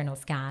an internal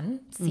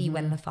scan, see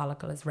when the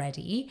follicle is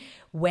ready.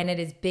 When it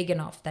is big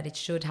enough that it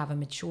should have a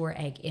mature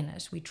egg in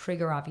it, we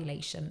trigger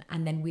ovulation,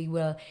 and then we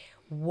will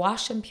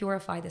wash and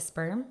purify the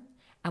sperm,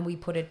 and we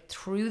put it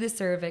through the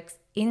cervix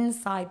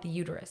inside the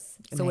uterus.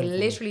 So it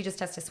literally just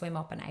has to swim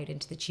up and out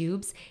into the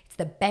tubes. It's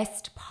the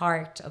best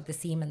part of the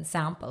semen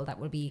sample that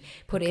will be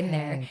put in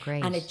there.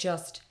 Great. And it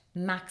just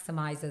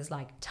maximizes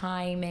like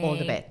timing, all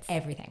the bits,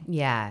 everything.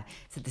 Yeah.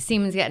 So the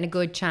semen's getting a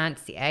good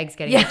chance, the egg's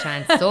getting a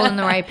chance, it's all in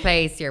the right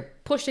place. You're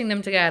pushing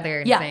them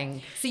together and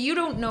saying, so you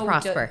don't know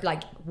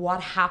like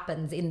what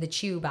happens in the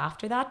tube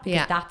after that,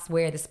 because that's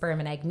where the sperm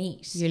and egg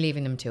meet. You're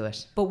leaving them to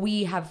it. But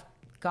we have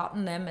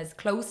gotten them as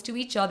close to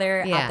each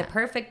other at the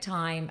perfect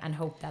time, and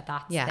hope that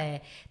that's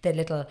the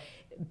little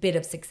bit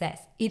of success.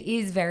 It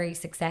is very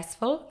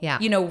successful,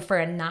 you know, for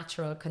a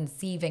natural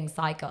conceiving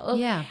cycle.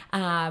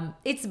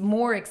 It's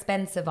more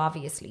expensive,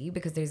 obviously,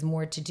 because there's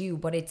more to do,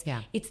 but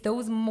it's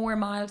those more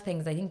mild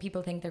things. I think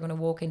people think they're going to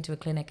walk into a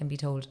clinic and be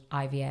told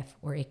IVF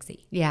or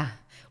ICSI.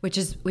 Which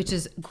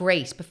is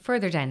great, but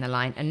further down the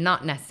line, and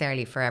not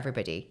necessarily for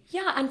everybody.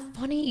 And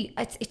funny,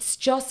 it's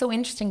just so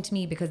interesting to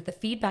me, because the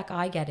feedback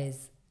I get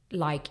is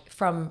like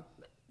from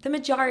the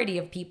majority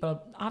of people.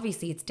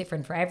 Obviously it's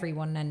different for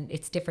everyone, and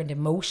it's different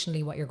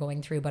emotionally what you're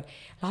going through, but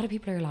a lot of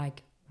people are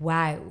like,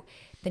 wow,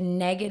 the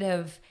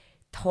negative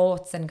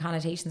thoughts and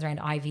connotations around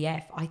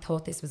IVF, I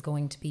thought this was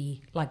going to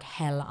be like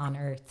hell on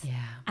earth.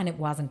 And it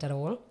wasn't at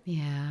all.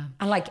 And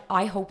like,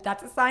 I hope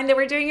that's a sign that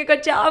we're doing a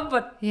good job.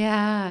 But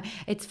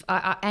it's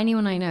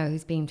anyone I know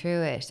who's been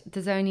through it,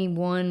 there's only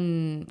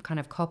one kind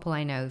of couple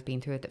I know who've been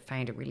through it that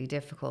found it really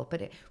difficult,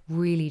 but it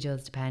really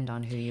does depend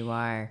on who you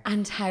are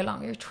and how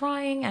long you're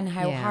trying, and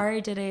how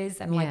hard it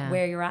is, and like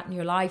where you're at in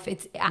your life.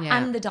 It's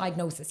and the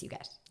diagnosis you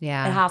get. It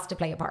has to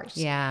play a part.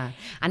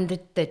 And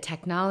the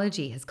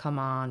technology has come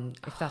on,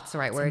 if that's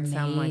the right word,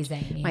 so much.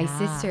 My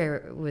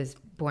sister was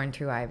born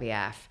through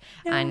IVF,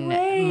 and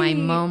my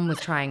mum was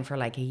trying for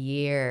like a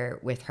year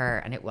with her,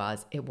 and it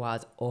was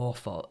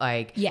awful.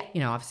 Like, you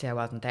know, obviously I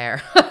wasn't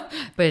there,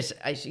 but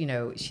you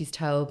know, she's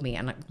told me,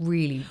 and like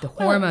really the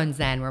hormones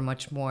then were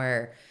much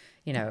more,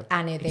 you know,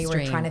 and they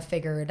were trying to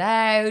figure it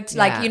out.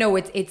 Like, you know,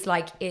 it's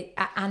like it,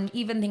 and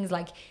even things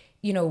like,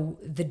 you know,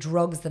 the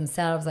drugs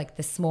themselves, like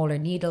the smaller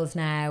needles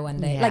now,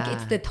 and the like,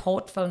 it's the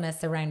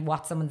thoughtfulness around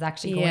what someone's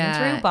actually going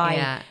through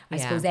by I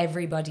suppose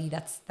everybody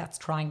that's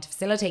trying to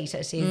facilitate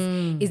it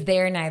is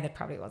there now, that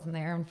probably wasn't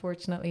there,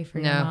 unfortunately, for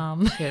your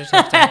mom.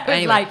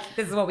 Anyway, like,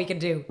 this is what we can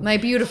do. My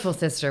beautiful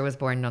sister was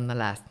born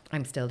nonetheless.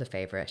 I'm still the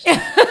favourite.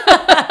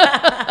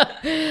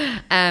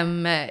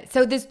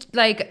 So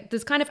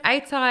there's kind of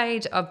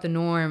outside of the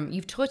norm.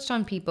 You've touched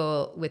on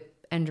people with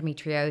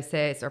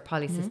endometriosis or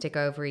polycystic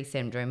ovary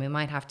syndrome who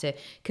might have to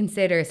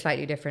consider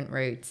slightly different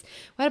routes.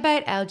 What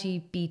about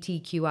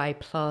LGBTQI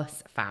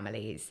plus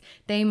families?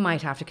 They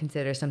might have to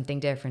consider something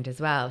different as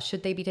well.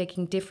 Should they be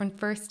taking different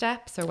first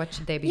steps, or what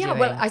should they be doing?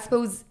 Well, I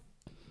suppose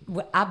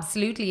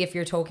absolutely, if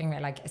you're talking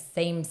about like a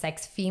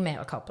same-sex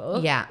female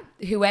couple,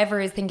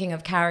 whoever is thinking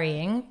of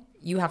carrying,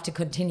 you have to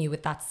continue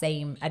with that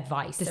same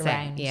advice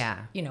around,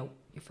 you know,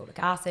 your folic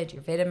acid,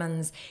 your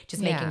vitamins,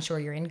 just making sure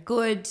you're in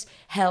good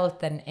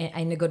health and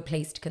in a good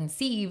place to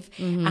conceive.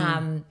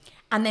 And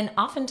then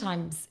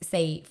oftentimes,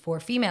 say for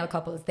female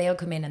couples, they'll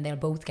come in and they'll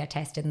both get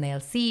tested, and they'll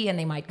see, and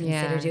they might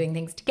consider doing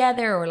things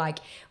together, or like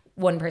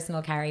one person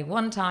will carry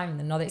one time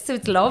and another. So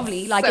it's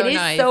lovely. Like, so it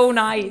is so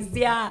nice.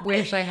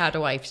 Wish I had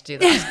a wife to do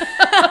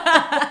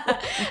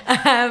that.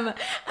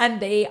 And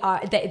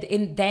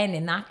then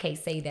in that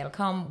case, say they'll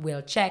come,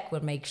 we'll check,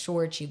 we'll make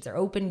sure tubes are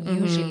open.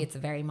 Usually it's a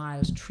very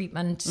mild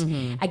treatment.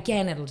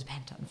 Again, it'll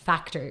depend on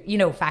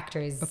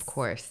factors, of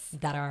course,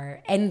 that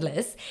are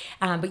endless.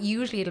 But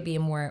usually it'll be a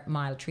more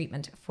mild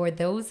treatment. For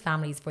those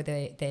families, for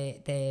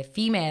the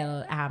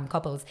female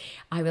couples,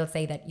 I will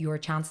say that your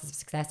chances of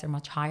success are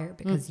much higher,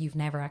 because you've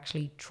never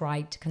actually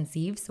tried to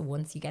conceive. So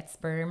once you get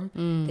sperm,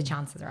 the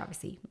chances are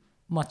obviously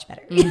much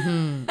better.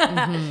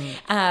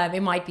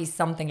 It might be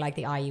something like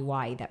the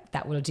IUI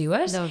that will do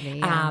it.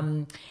 Lovely,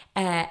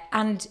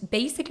 and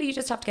basically you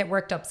just have to get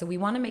worked up. So we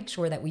want to make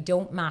sure that we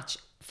don't match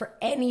for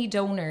any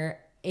donor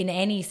in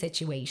any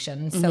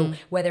situation. So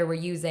whether we're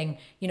using,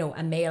 you know,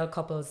 a male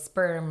couple's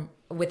sperm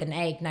with an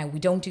egg. Now, we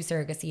don't do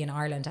surrogacy in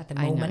Ireland at the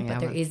moment, but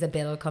there is a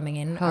bill coming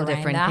in around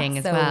different that. Thing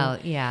as well.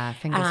 Yeah,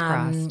 fingers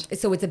crossed.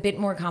 So it's a bit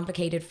more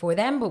complicated for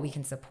them, but we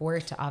can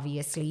support,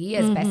 obviously,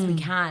 as best we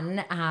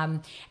can.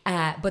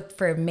 But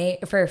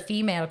for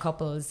female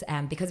couples,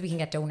 because we can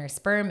get donor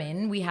sperm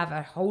in, we have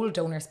a whole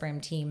donor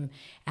sperm team,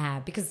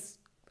 because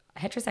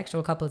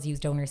heterosexual couples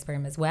use donor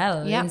sperm as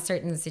well in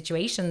certain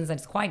situations, and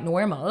it's quite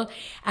normal.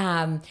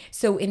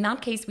 So in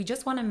that case, we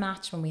just want to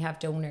match, when we have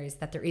donors,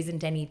 that there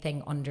isn't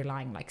anything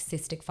underlying like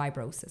cystic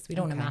fibrosis. We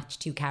don't want to match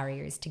two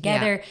carriers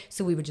together.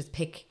 So we would just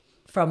pick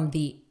from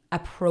the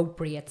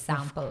appropriate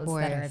samples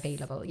that are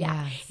available.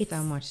 Yeah. It's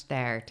so much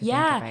there to think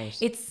about.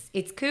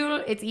 It's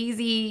cool, it's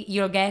easy,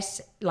 you'll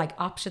get like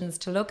options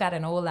to look at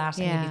and all that,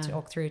 and maybe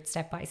talk through it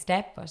step by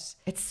step, but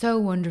it's so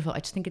wonderful. I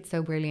just think it's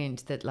so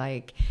brilliant that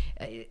like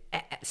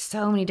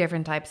so many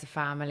different types of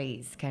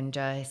families can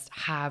just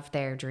have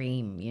their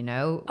dream, you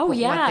know, what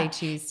they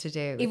choose to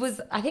do. It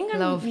was, I think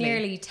I'm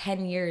nearly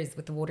 10 years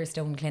with the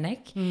Waterstone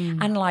Clinic,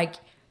 and like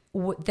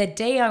the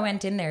day I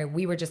went in there,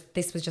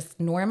 this was just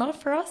normal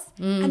for us.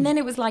 And then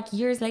it was like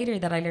years later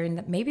that I learned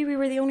that maybe we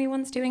were the only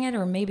ones doing it,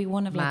 or maybe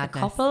one of like a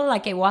couple.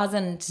 Like it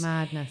wasn't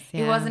madness.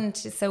 It wasn't.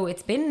 So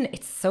it's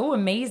so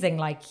amazing.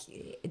 Like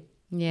we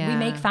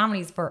make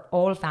families for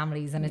all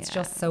families, and it's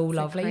just so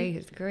lovely.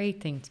 It's a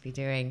great thing to be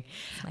doing.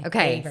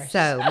 Okay,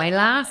 so my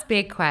last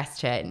big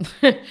question.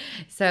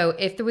 So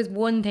if there was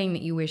one thing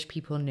that you wish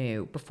people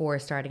knew before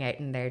starting out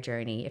in their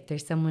journey, if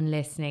there's someone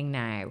listening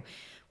now,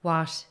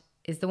 what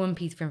is the one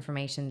piece of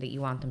information that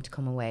you want them to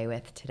come away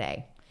with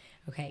today?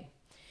 Okay.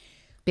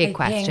 Big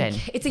question.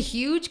 It's a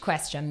huge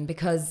question,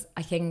 because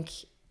I think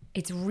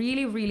it's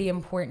really, really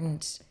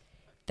important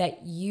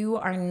that you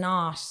are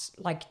not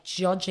like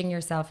judging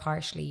yourself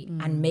harshly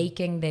and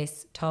making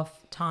this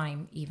tough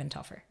time even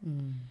tougher.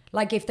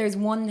 Like if there's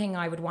one thing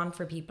I would want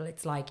for people,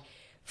 it's like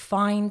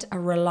find a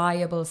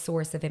reliable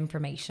source of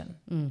information.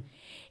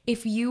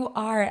 If you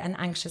are an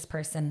anxious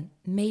person,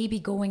 maybe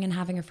going and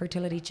having a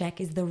fertility check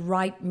is the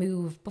right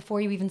move before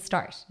you even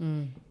start.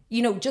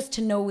 You know, just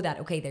to know that,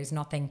 okay, there's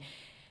nothing,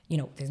 you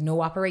know, there's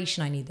no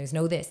operation I need, there's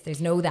no this,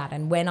 there's no that.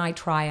 And when I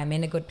try, I'm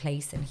in a good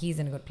place and he's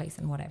in a good place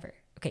and whatever.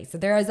 Okay, so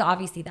there is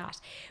obviously that.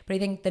 But I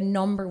think the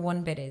number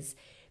one bit is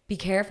be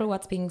careful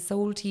what's being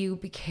sold to you.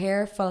 Be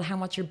careful how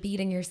much you're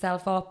beating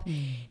yourself up.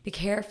 Be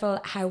careful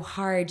how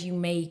hard you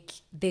make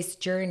this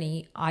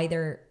journey,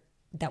 either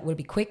that will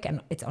be quick and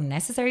it's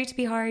unnecessary to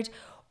be hard,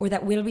 or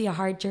that will be a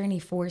hard journey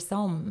for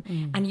some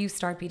and you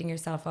start beating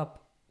yourself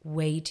up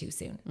way too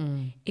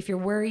soon. If you're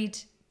worried,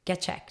 get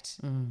checked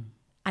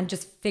and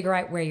just figure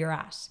out where you're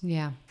at.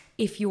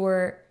 If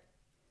you're,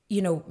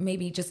 you know,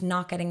 maybe just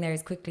not getting there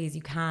as quickly as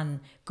you can,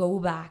 go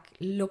back,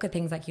 look at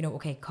things like, you know,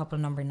 okay, couple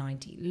number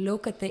 90,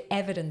 look at the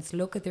evidence,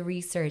 look at the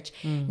research,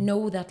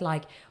 know that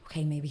like,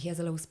 okay, maybe he has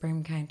a low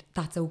sperm count,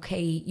 that's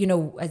okay, you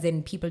know, as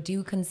in people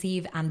do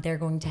conceive and they're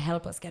going to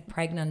help us get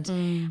pregnant.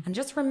 And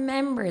just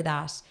remember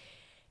that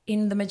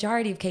in the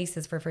majority of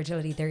cases for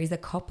fertility, there is a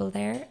couple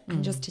there,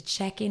 and just to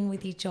check in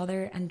with each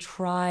other and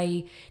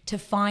try to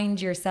find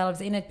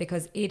yourselves in it,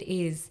 because it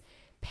is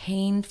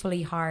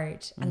painfully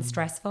hard and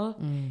stressful.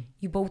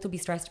 You both will be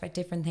stressed about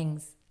different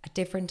things at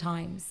different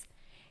times.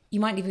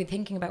 You might even be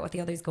thinking about what the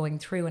other's going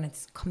through, and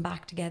it's come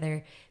back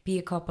together, be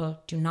a couple,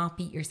 do not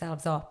beat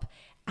yourselves up,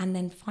 and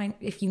then find,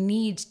 if you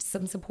need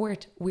some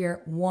support,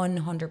 we're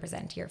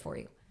 100% here for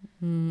you.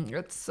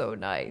 It's so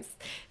nice.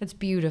 It's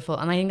beautiful.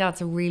 And I think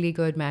that's a really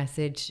good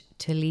message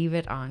to leave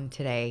it on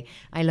today.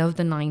 I love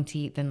the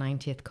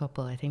 90th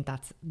couple. I think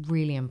that's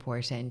really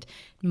important.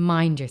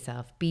 Mind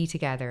yourself, be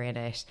together in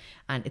it,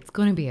 and it's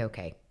going to be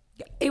okay.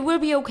 It will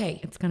be okay.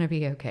 It's going to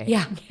be okay.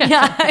 Yeah,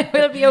 it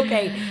will be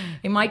okay.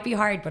 It might be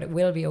hard, but it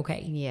will be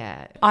okay.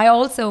 Yeah. I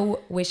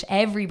also wish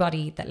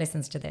everybody that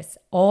listens to this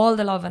all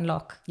the love and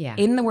luck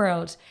in the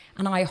world.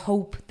 And I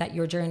hope that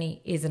your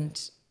journey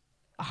isn't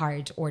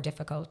hard or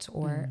difficult,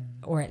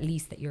 or at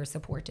least that you're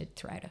supported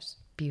throughout it.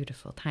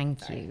 Beautiful.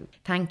 Thank you.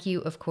 Thank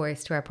you, of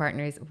course, to our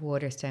partners,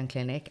 Waterstone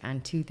Clinic,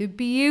 and to the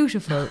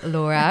beautiful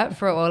Laura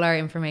for all our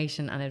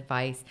information and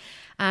advice.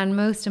 And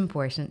most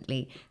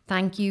importantly,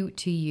 thank you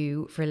to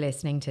you for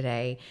listening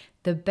today.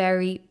 The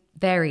very,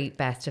 very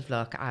best of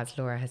luck, as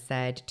Laura has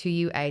said, to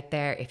you out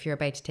there if you're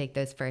about to take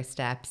those first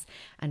steps.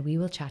 And we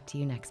will chat to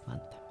you next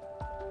month.